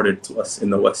imported to us in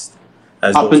the West.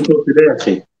 Up until today,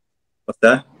 actually. What's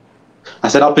that? I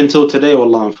said up until today,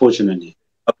 wallah, unfortunately.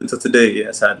 Up until today,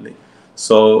 yeah, sadly.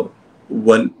 So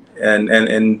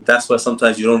and that's why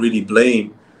sometimes you don't really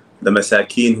blame the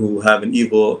masakeen who have an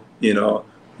evil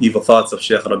thoughts of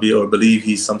Shaykh Rabee, or believe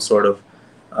he's some sort of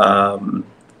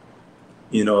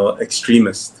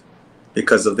extremist,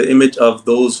 because of the image of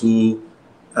those who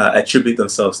attribute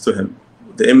themselves to him.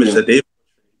 The image that they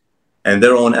and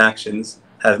their own actions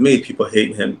have made people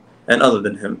hate him and other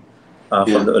than him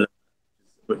from the ulama,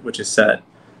 which is sad.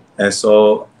 And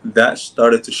so that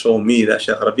started to show me that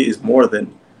Shaykh Rabee is more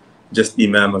than just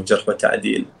Imam of Jarh wa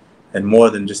Ta'deel, and more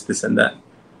than just this and that.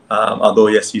 Although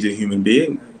yes, he's a human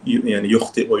being,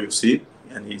 yukhti wa yusib,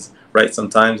 and he's right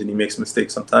sometimes and he makes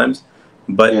mistakes sometimes,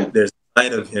 but there's a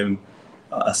side of him,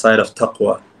 a side of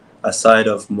taqwa, a side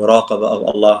of muraqabah of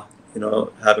Allah,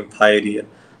 having piety,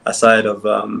 a side of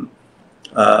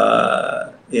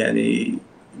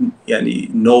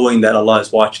knowing that Allah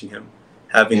is watching him,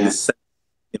 having this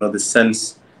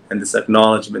sense and this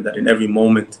acknowledgement that in every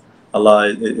moment Allah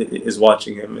is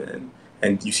watching him.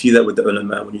 And you see that with the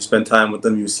ulama. When you spend time with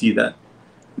them, you see that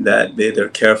they're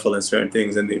careful in certain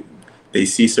things, and they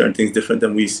see certain things different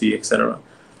than we see, etc.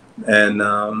 And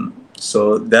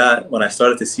So that when I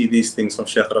started to see these things from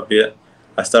Shaykh Rabee,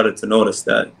 I started to notice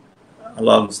that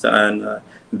Allah Musta'an,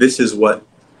 this is what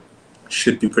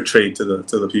should be portrayed to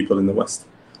the people in the West,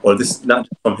 or this not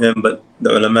just from him but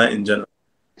the ulama in general,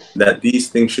 that these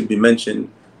things should be mentioned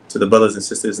to the brothers and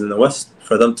sisters in the West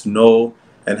for them to know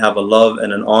and have a love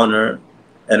and an honor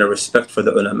and a respect for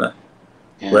the ulama.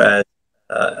 Yeah. Whereas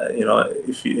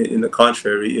if you, in the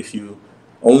contrary, if you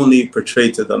only portray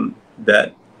to them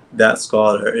that that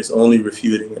scholar is only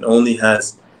refuting and only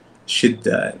has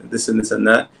shidda and this and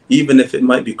that, even if it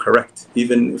might be correct,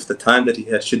 even if the time that he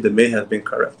had shidda may have been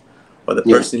correct, or the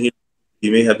person he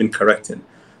may have been correcting,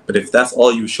 but if that's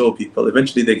all you show people,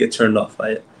 eventually they get turned off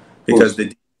by it, because the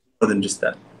deen is more than just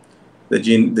that. The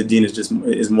deen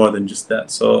is more than just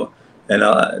that. So, and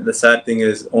the sad thing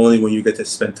is, only when you get to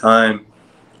spend time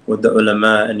with the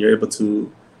ulama and you're able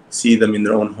to see them in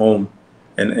their own home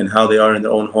and how they are in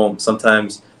their own home.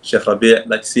 Sometimes Shaykh Rabee,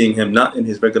 like seeing him not in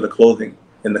his regular clothing,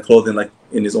 in the clothing like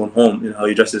in his own home, how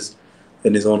he dresses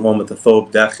in his own home with the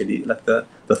thob dakhili, like the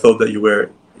thob that you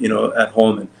wear, at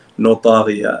home, and no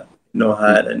taghiya, no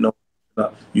hat, and no.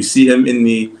 You see him in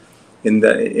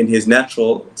his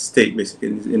natural state, basically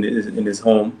in his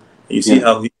home. And you see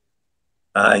how he,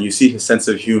 and you see his sense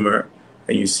of humor,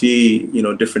 and you see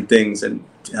different things, and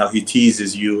how he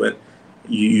teases you, and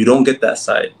you don't get that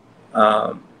side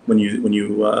when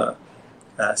you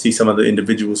see some of the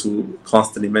individuals who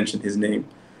constantly mention his name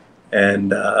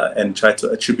and try to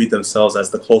attribute themselves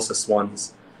as the closest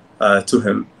ones to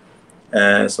him.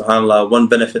 And subhanAllah, one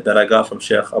benefit that I got from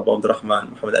Shaykh Abu Abdurrahman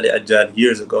Muhammad Ali Ajjal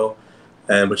years ago,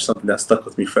 and which is something that stuck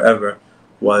with me forever,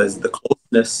 was the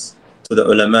closeness to the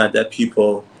ulama that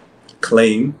people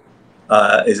claim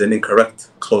is an incorrect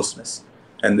closeness.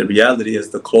 And the reality is,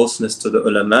 the closeness to the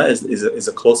ulama is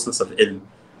a closeness of ilm.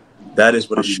 That is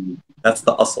what it should be. That's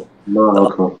the asl.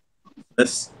 The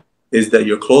asl is that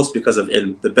you're close because of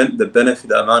ilm. The benefit,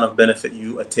 the amount of benefit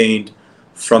you attained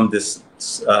from this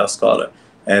scholar.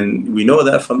 And we know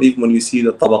that from even when you see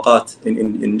the tabaqat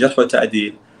in Jarh wa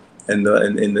Ta'deel, and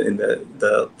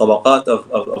the tabaqat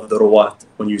of the ruwat,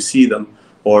 when you see them,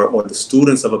 or the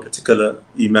students of a particular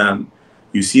imam,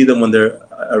 you see them when they're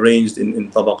arranged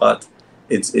in tabaqat,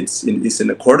 it's in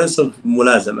accordance of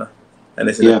mulazama, and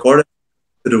it's in accordance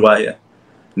with riwayah.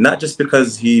 Not just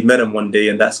because he met him one day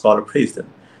and that scholar praised him.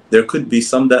 There could be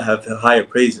some that have higher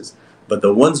praises, but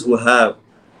the ones who have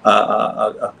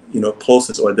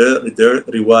closest, or their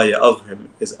riwayah of him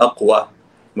is aqwa,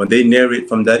 when they narrate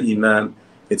from that imam,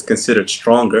 it's considered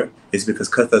stronger. It's because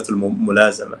kathatul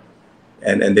mulazama,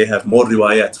 and they have more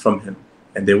riwayat from him,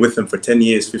 and they're with him for 10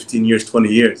 years, 15 years, 20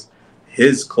 years.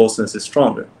 His closeness is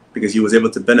stronger because he was able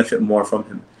to benefit more from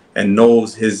him and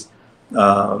knows his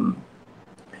riwayat,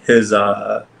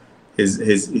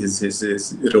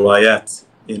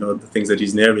 the things that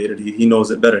he's narrated. He knows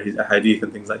it better, his hadith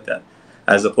and things like that,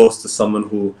 as opposed to someone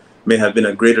who may have been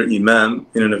a greater imam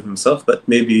in and of himself, but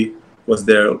maybe was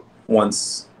there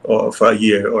once or for a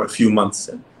year or a few months.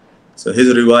 So his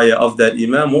riwayah of that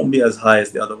imam won't be as high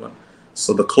as the other one.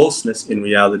 So the closeness in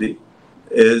reality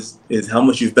is how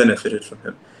much you've benefited from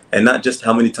him, and not just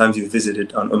how many times you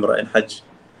visited on Umrah and Hajj,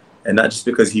 and not just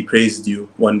because he praised you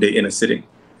one day in a sitting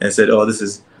and said, "Oh, this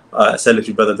is a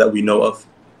Salafi brother that we know of."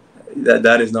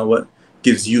 That is not what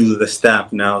gives you the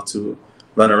stamp now to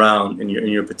run around in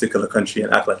your particular country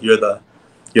and act like you're the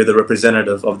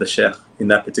representative of the Shaykh in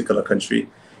that particular country,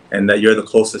 and that you're the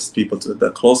closest people to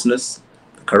the closeness.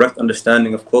 The correct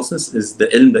understanding of closeness is the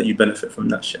ilm that you benefit from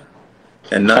that Shaykh.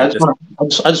 And not I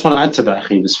just want to add to that,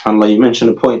 Akhi, subhanAllah, you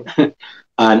mentioned a point,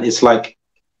 and it's like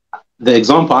the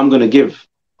example I'm going to give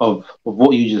of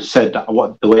what you just said,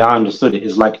 the way I understood it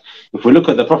is like, if we look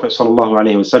at the Prophet sallallahu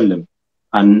alaihi wasallam,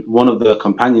 and one of the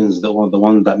companions, the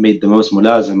one that made the most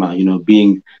mulazama,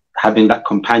 having that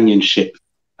companionship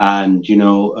and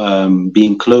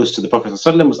being close to the Prophet sallallahu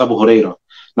alaihi wasallam, was Abu Hurairah.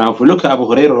 Now, if we look at Abu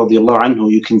Hurairah radiallahu anhu,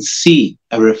 you can see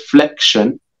a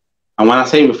reflection. And when I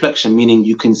say reflection, meaning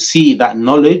you can see that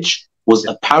knowledge was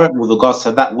apparent with regards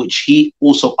to that which he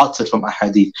also uttered from a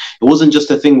hadith. It wasn't just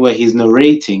a thing where he's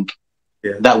narrating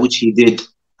that which he did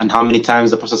and how many times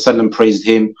the Prophet ﷺ praised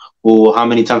him, or how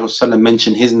many times the Prophet ﷺ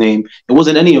mentioned his name. It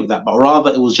wasn't any of that, but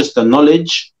rather it was just the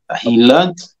knowledge that he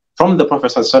learned from the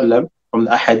Prophet ﷺ, from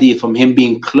the hadith, from him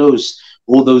being close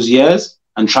all those years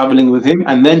and traveling with him.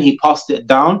 And then he passed it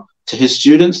down to his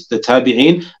students, the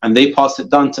tabi'een, and they passed it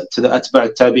down to the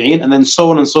atba' tabi'een, and then so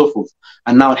on and so forth.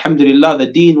 And now, alhamdulillah, the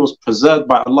deen was preserved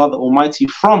by Allah the Almighty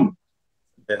from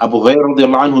Abu Hurairah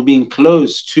radiallahu anhu being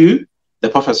close to the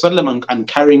Prophet ﷺ and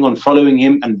carrying on following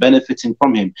him and benefiting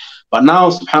from him. But now,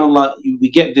 subhanAllah, we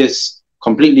get this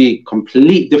complete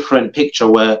different picture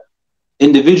where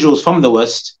individuals from the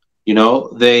West, you know,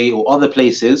 or other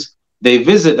places, they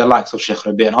visit the likes of Shaykh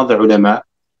Rabee and other ulama.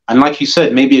 And like you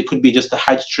said, maybe it could be just a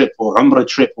Hajj trip or Umrah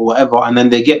trip or whatever. And then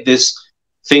they get this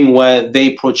thing where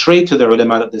they portray to the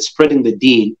ulama that they're spreading the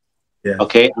Deen. Yeah.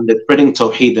 Okay, and they're spreading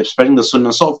Tawheed, they're spreading the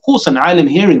Sunnah. So of course an alim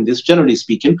hearing this, generally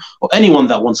speaking, or anyone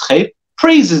that wants khair,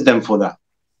 praises them for that.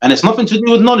 And it's nothing to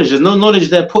do with knowledge. There's no knowledge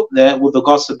there put there with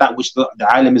regards to that which the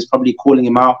alim is probably calling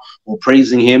him out or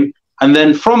praising him. And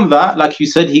then from that, like you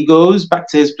said, he goes back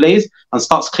to his place and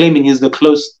starts claiming he's the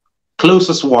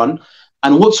closest one.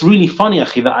 And what's really funny,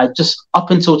 Akhi, that I just,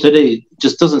 up until today,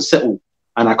 just doesn't settle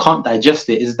and I can't digest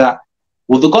it, is that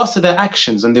with regards to their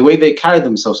actions and the way they carry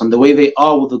themselves and the way they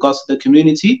are with regards to the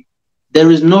community, there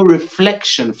is no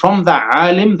reflection from that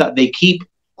alim that they keep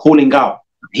calling out.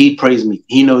 He praised me,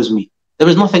 he knows me. There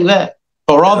is nothing there.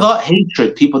 Or rather,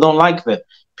 hatred. People don't like them.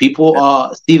 People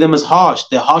see them as harsh.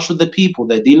 They're harsh with the people.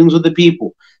 They're dealings with the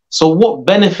people. So what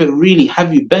benefit really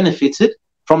have you benefited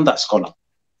from that scholar?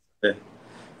 Yeah.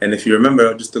 And if you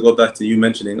remember, just to go back to you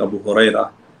mentioning Abu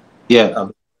Hurairah,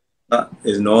 Abu Hurairah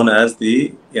is known as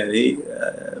the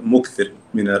mukthir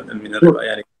min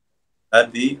al-riba,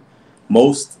 had the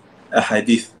most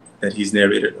ahadith that he's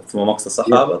narrated from amongst the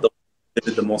Sahaba,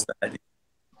 the most ahadith.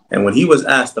 And when he was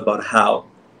asked about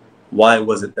why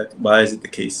is it the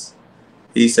case?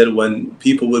 He said when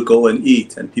people would go and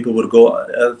eat and people would go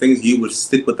other things, he would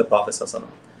stick with the Prophet ﷺ.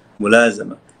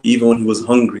 Mulazama. Even when he was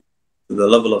hungry, to the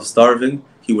level of starving,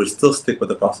 he would still stick with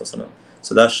the Prophet ﷺ.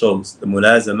 So that shows the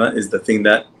mulazama is the thing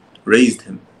that raised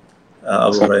him.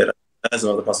 Abu Hurairah,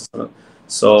 mulazama of the Prophet ﷺ.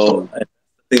 So I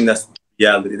think that's the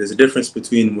reality. There's a difference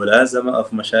between mulazama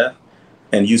of mashayikh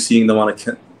and you seeing them on a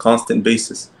constant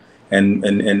basis. And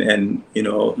you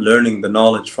know, learning the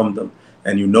knowledge from them,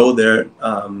 and you know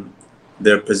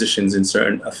their positions in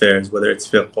certain affairs, whether it's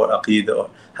fiqh or aqeedah or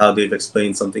how they've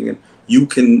explained something, and you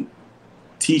can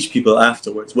teach people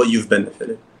afterwards what you've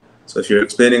benefited. So if you're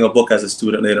explaining a book as a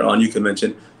student later on, you can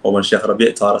mention, oh, when Shaykh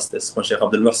Rabee taught us this, when Shaykh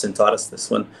Abdul Muhsin taught us this,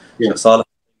 when Shaykh Salih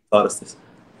taught us this.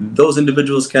 Those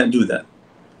individuals can't do that.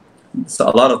 So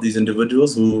a lot of these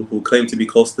individuals who claim to be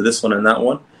close to this one and that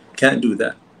one can't do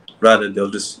that. Rather, they'll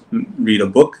just read a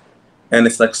book, and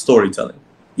it's like storytelling.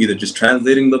 Either just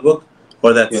translating the book,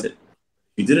 or that's it.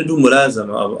 If you didn't do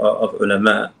mulazama of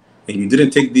ulama, and you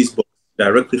didn't take these books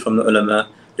directly from the ulama,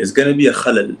 there's going to be a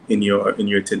khalal in your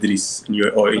tadris, in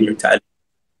your ta'lim,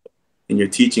 in your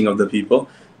teaching of the people,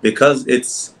 because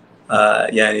it's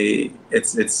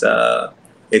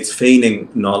feigning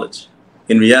knowledge.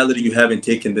 In reality, you haven't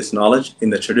taken this knowledge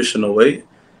in the traditional way,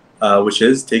 which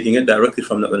is taking it directly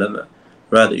from the ulama.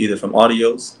 Rather either from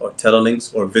audios or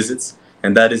telelinks or visits,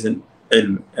 and that isn't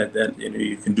ilm. And then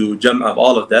you can do jam' of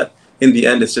all of that. In the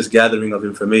end, it's just gathering of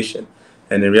information,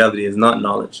 and in reality, it's not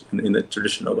knowledge in the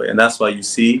traditional way. And that's why you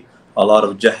see a lot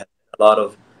of jahl, a lot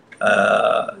of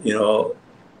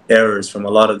errors from a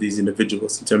lot of these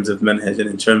individuals in terms of manhaj and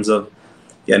in terms of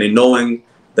knowing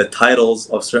the titles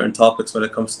of certain topics when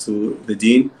it comes to the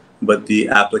deen, but the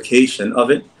application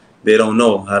of it, they don't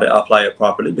know how to apply it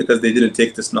properly because they didn't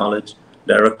take this knowledge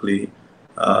directly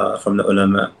from the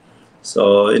ulama.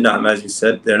 So as you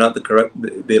said, they're not the correct,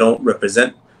 they don't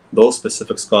represent those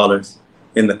specific scholars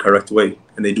in the correct way,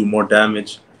 and they do more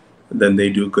damage than they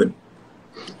do good.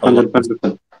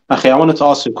 100%. Akhi, I wanted to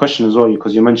ask you a question as well,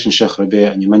 because you mentioned Shaykh Rabee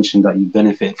and you mentioned that you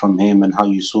benefit from him and how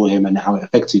you saw him and how it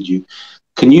affected you.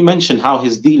 Can you mention how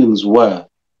his dealings were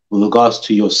with regards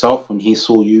to yourself when he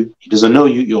saw you? He doesn't know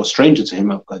you, you're a stranger to him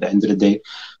at the end of the day.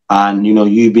 And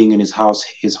you being in his house,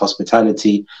 his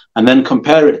hospitality, and then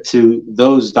compare it to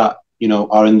those that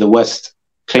are in the West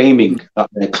claiming that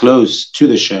they're close to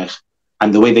the Shaykh,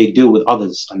 and the way they deal with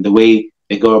others and the way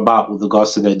they go about with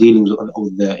regards to their dealings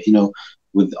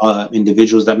with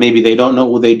individuals that maybe they don't know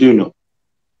or they do know.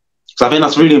 So I think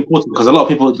that's really important, because a lot of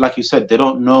people, like you said, they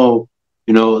don't know.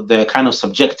 They're kind of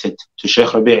subjected to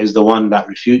Shaykh Rabee is the one that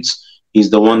refutes. He's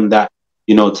the one that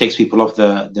takes people off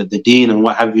the deen and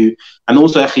what have you. And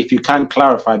also, if you can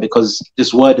clarify, because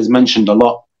this word is mentioned a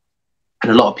lot,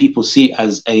 and a lot of people see it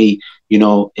as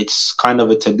it's kind of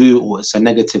a taboo or it's a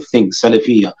negative thing,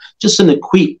 Salafiyya. Just in a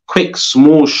quick,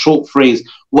 small, short phrase,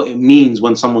 what it means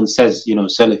when someone says,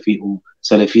 Salafi or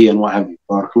Salafiyya and what have you.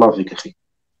 Barakallahu feek, akhi.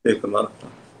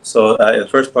 So the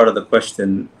first part of the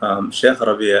question, Shaykh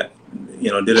Rabee,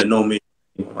 didn't know me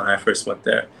when I first went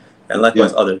there, and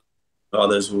likewise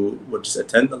others who would just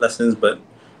attend the lessons, but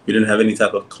we didn't have any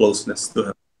type of closeness to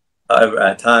him. However,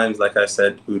 at times, like I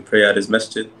said, we would pray at his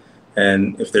masjid,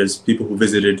 and if there's people who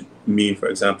visited me, for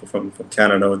example, from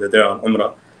Canada, or they're there on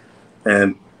Umrah,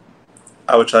 and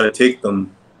I would try to take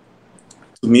them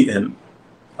to meet him,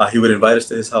 he would invite us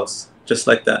to his house. just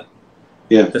like that.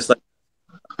 Yeah. Just like,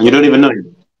 and you don't even know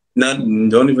him.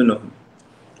 don't even know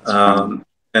him.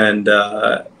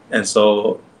 And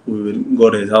so we would go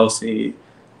to his house. He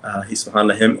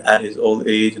subhanAllah, him at his old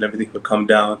age and everything, would come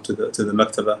down to the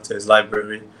maktaba, to his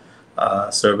library,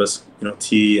 serve us,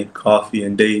 tea and coffee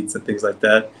and dates and things like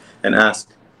that, and ask,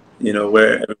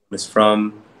 where everyone is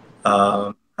from,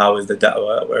 how is the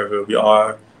da'wah wherever we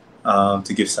are,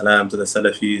 to give salam to the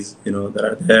Salafis, that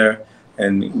are there,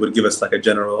 and would give us like a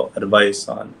general advice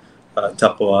on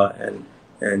taqwa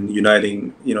and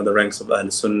uniting, the ranks of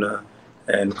Ahl Sunnah,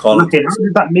 and calling. Okay, how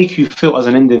did that make you feel as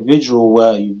an individual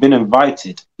where you've been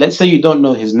invited? Let's say you don't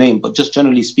know his name, but just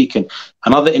generally speaking,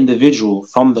 another individual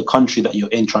from the country that you're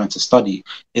in trying to study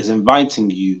is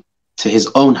inviting you to his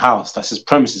own house, that's his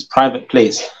premises, private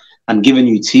place, and giving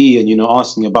you tea and,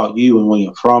 asking about you and where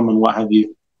you're from and what have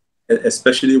you.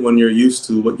 Especially when you're used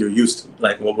to what you're used to,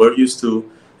 like what we're used to,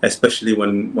 especially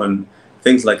when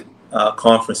things like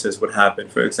conferences would happen,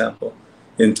 for example,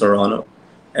 in Toronto.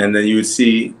 And then you would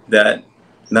see that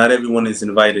not everyone is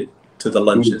invited to the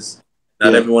lunches.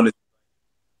 Not everyone is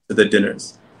invited to the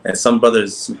dinners. And some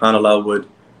brothers, subhanAllah, would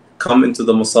come into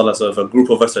the musalla. So if a group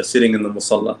of us are sitting in the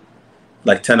musalla,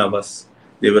 like 10 of us,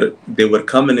 they would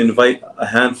come and invite a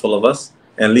handful of us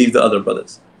and leave the other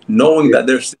brothers, knowing that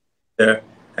they're sitting there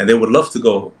and they would love to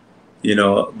go,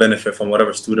 benefit from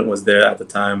whatever student was there at the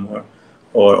time,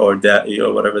 or da'i,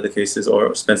 or whatever the case is,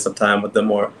 or spend some time with them,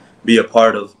 or be a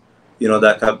part of,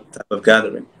 that type of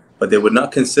gathering. But they would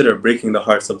not consider breaking the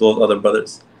hearts of those other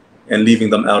brothers and leaving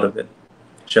them out of it.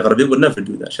 Shaykh Rabee would never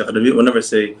do that. Shaykh Rabee would never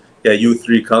say, yeah, you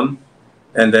three come,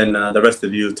 and then the rest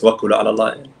of you tawakkulu ala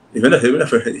Allah. He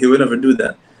would never do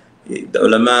that. The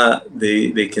ulama,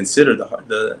 they consider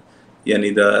the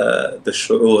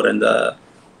shu'ur and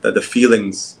the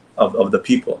feelings of the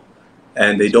people,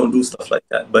 and they don't do stuff like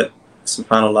that. But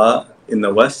subhanAllah, in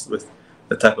the West, with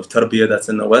the type of tarbiyah that's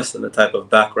in the West, and the type of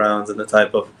backgrounds and the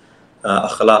type of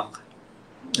akhlaq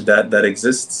that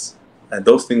exists, and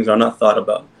those things are not thought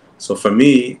about. So for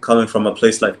me, coming from a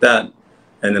place like that,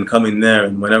 and then coming there,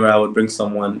 and whenever I would bring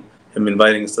someone, him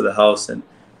inviting us to the house, and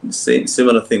same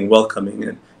similar thing, welcoming,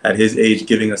 and at his age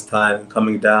giving us time and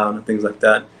coming down and things like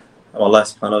that, Allah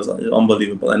subhanahu wa ta'ala is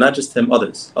unbelievable. And not just him, other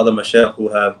mashaykh who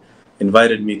have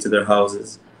invited me to their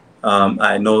houses.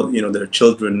 I know, their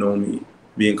children know me,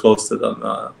 being close to them,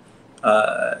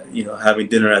 having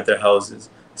dinner at their houses,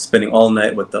 spending all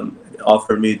night with them,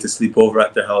 offer me to sleep over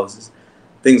at their houses,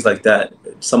 things like that.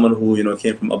 Someone who,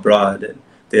 came from abroad and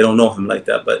they don't know him like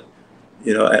that, but,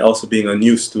 and also being a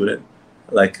new student,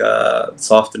 like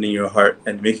softening your heart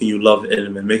and making you love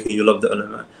ilm and making you love the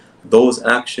ulama. Those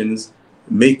actions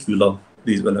make you love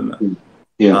these ulama.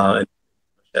 Yeah.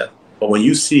 But when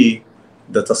you see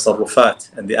the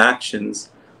tasarrufat and the actions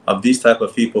of these type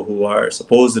of people who are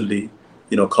supposedly,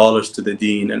 callers to the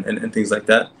deen and things like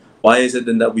that, why is it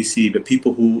then that we see the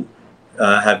people who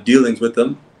have dealings with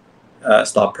them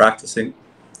stop practicing,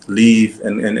 leave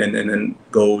and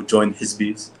go join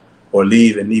hizbis, or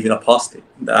leave and even apostate?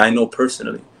 I know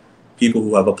personally people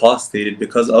who have apostated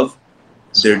because of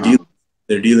their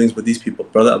dealings with these people.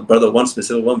 Brother, one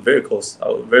specific one, very close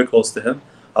to him,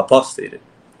 apostated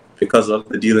because of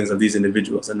the dealings of these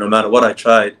individuals. And no matter what I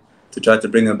tried to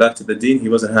bring him back to the deen, he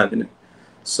wasn't having it.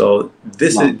 So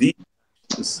these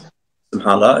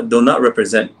subhanAllah, do not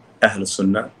represent Ahl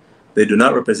Sunnah. They do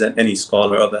not represent any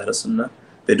scholar of Ahl Sunnah.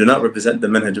 They do not represent the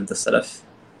manhaj of the Salaf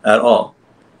at all.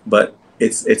 But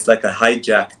it's like they've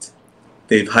hijacked,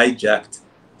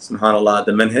 subhanAllah,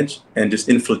 the manhaj and just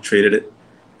infiltrated it.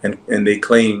 And they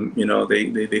claim,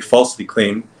 they falsely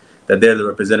claim that they're the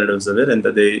representatives of it and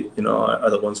that they, are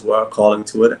the ones who are calling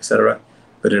to it, etc.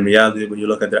 But in reality, when you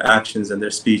look at their actions and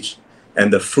their speech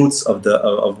and the fruits of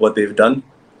what they've done,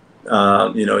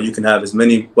 you can have as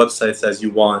many websites as you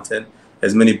want and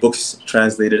as many books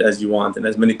translated as you want and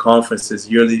as many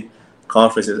yearly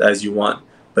conferences as you want.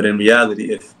 But in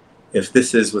reality, if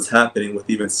this is what's happening with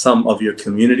even some of your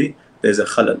community, there's a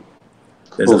khalal.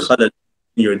 There's a khalal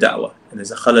in your da'wah, and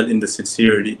there's a khalal in the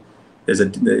sincerity. There's a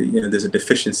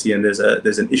deficiency, and there's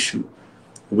an issue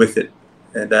with it.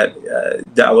 And that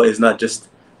da'wah is not just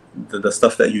the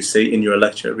stuff that you say in your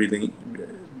lecture. Really,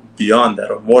 beyond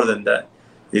that, or more than that,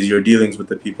 is your dealings with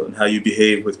the people and how you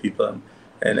behave with people,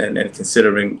 and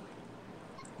considering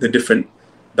the different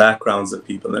backgrounds of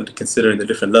people, and considering the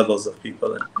different levels of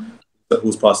people, and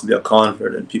who's possibly a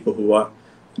convert, and people who are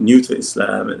new to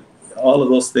Islam, and all of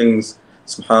those things,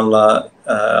 subhanAllah.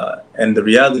 And the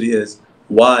reality is,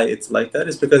 why it's like that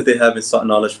is because they haven't sought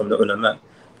knowledge from the ulama.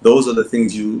 Those are the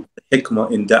things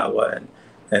hikmah in da'wah,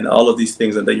 and all of these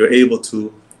things, and that you're able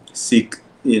to seek,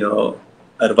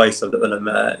 advice of the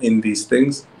ulama in these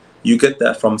things, you get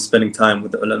that from spending time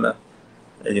with the ulama.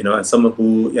 You know, and someone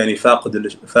who يعني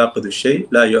فاقد الشيء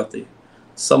لا يعطي.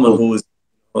 Someone who is,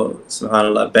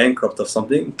 subhanallah, bankrupt of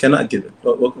something cannot give it.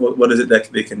 What is it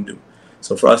that they can do?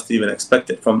 So for us to even expect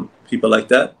it from people like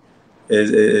that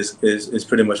is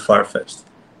pretty much far-fetched.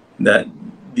 That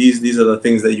these are the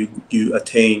things that you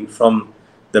attain from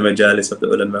the majalis of the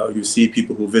ulama. Or you see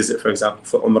people who visit, for example,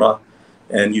 for umrah,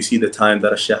 and you see the time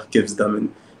that a shaykh gives them,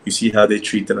 and you see how they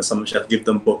treat them. And some shaykh give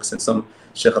them books, and some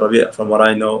Shaykh Rabee, from what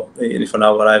I know, and from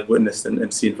what I've witnessed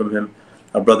and seen from him,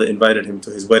 a brother invited him to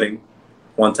his wedding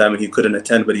one time, and he couldn't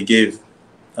attend, but he gave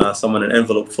someone an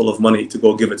envelope full of money to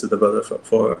go give it to the brother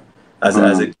as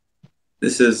a.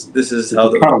 This is how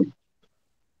the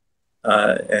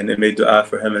and it made dua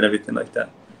for him and everything like that.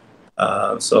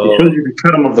 So it shows you the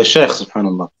karam of the Shaykh,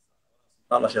 subhanallah.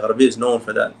 Allah, Shaykh Rabee is known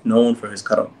for that, known for his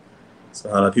karam.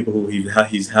 So people who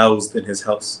he's housed in his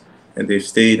house, and they've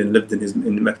stayed and lived in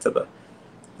the maktaba.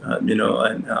 You know,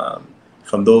 and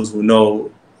from those who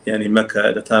know Mecca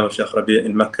at the time of Shaykh Rabee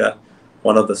in Mecca,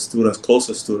 one of the students,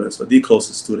 closest students, or the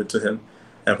closest student to him,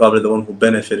 and probably the one who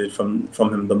benefited from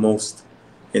him the most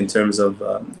in terms of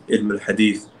ilm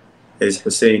al-hadith, is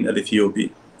Hussein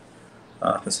al-Ethiopi.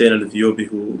 Hussein al-Ethiopi,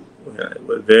 who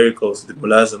was very close to the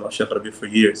mulazim of Shaykh Rabee for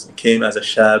years, and came as a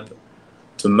shab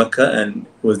to Mecca and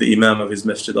was the imam of his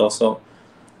masjid also.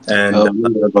 And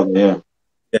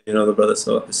yeah, you know the brother.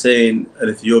 So Hussein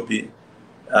al-Ethiopi,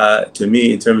 to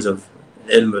me, in terms of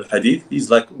ilm al-hadith, he's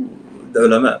like the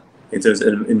ulama in terms of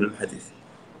ilm al-hadith.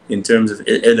 In terms of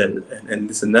ilal and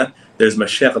this and that, there's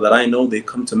mashaykh that I know, they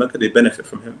come to Mecca, they benefit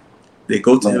from him. They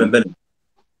go to him and benefit.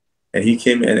 And he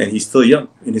came in, and he's still young,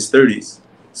 in his 30s,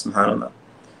 subhanAllah.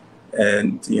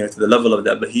 And you know, to the level of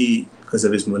that, but he, because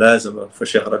of his mulazama for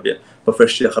Shaykh Rabee, but for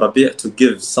Shaykh Rabee to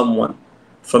give someone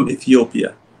from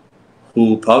Ethiopia,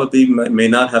 who probably may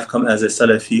not have come as a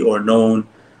Salafi or known,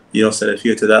 you know,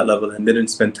 Salafi to that level, and didn't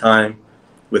spend time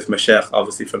with Mashaykh,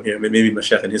 obviously from here, maybe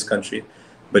Mashaykh in his country,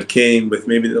 but came with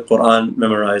maybe the Quran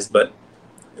memorized, but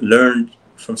learned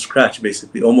from scratch,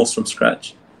 basically, almost from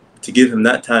scratch. To give him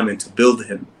that time and to build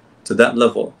him to that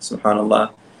level,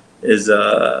 subhanAllah, is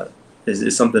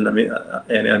something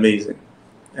amazing.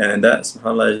 And that,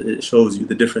 subhanAllah, it shows you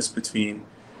the difference between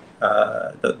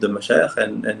the Mashaykh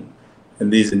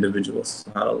and these individuals,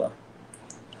 subhanAllah.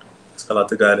 Ask Allah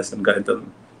to guide us and guide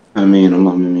them. Ameen,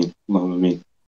 Allahumma ameen, Allahumma ameen.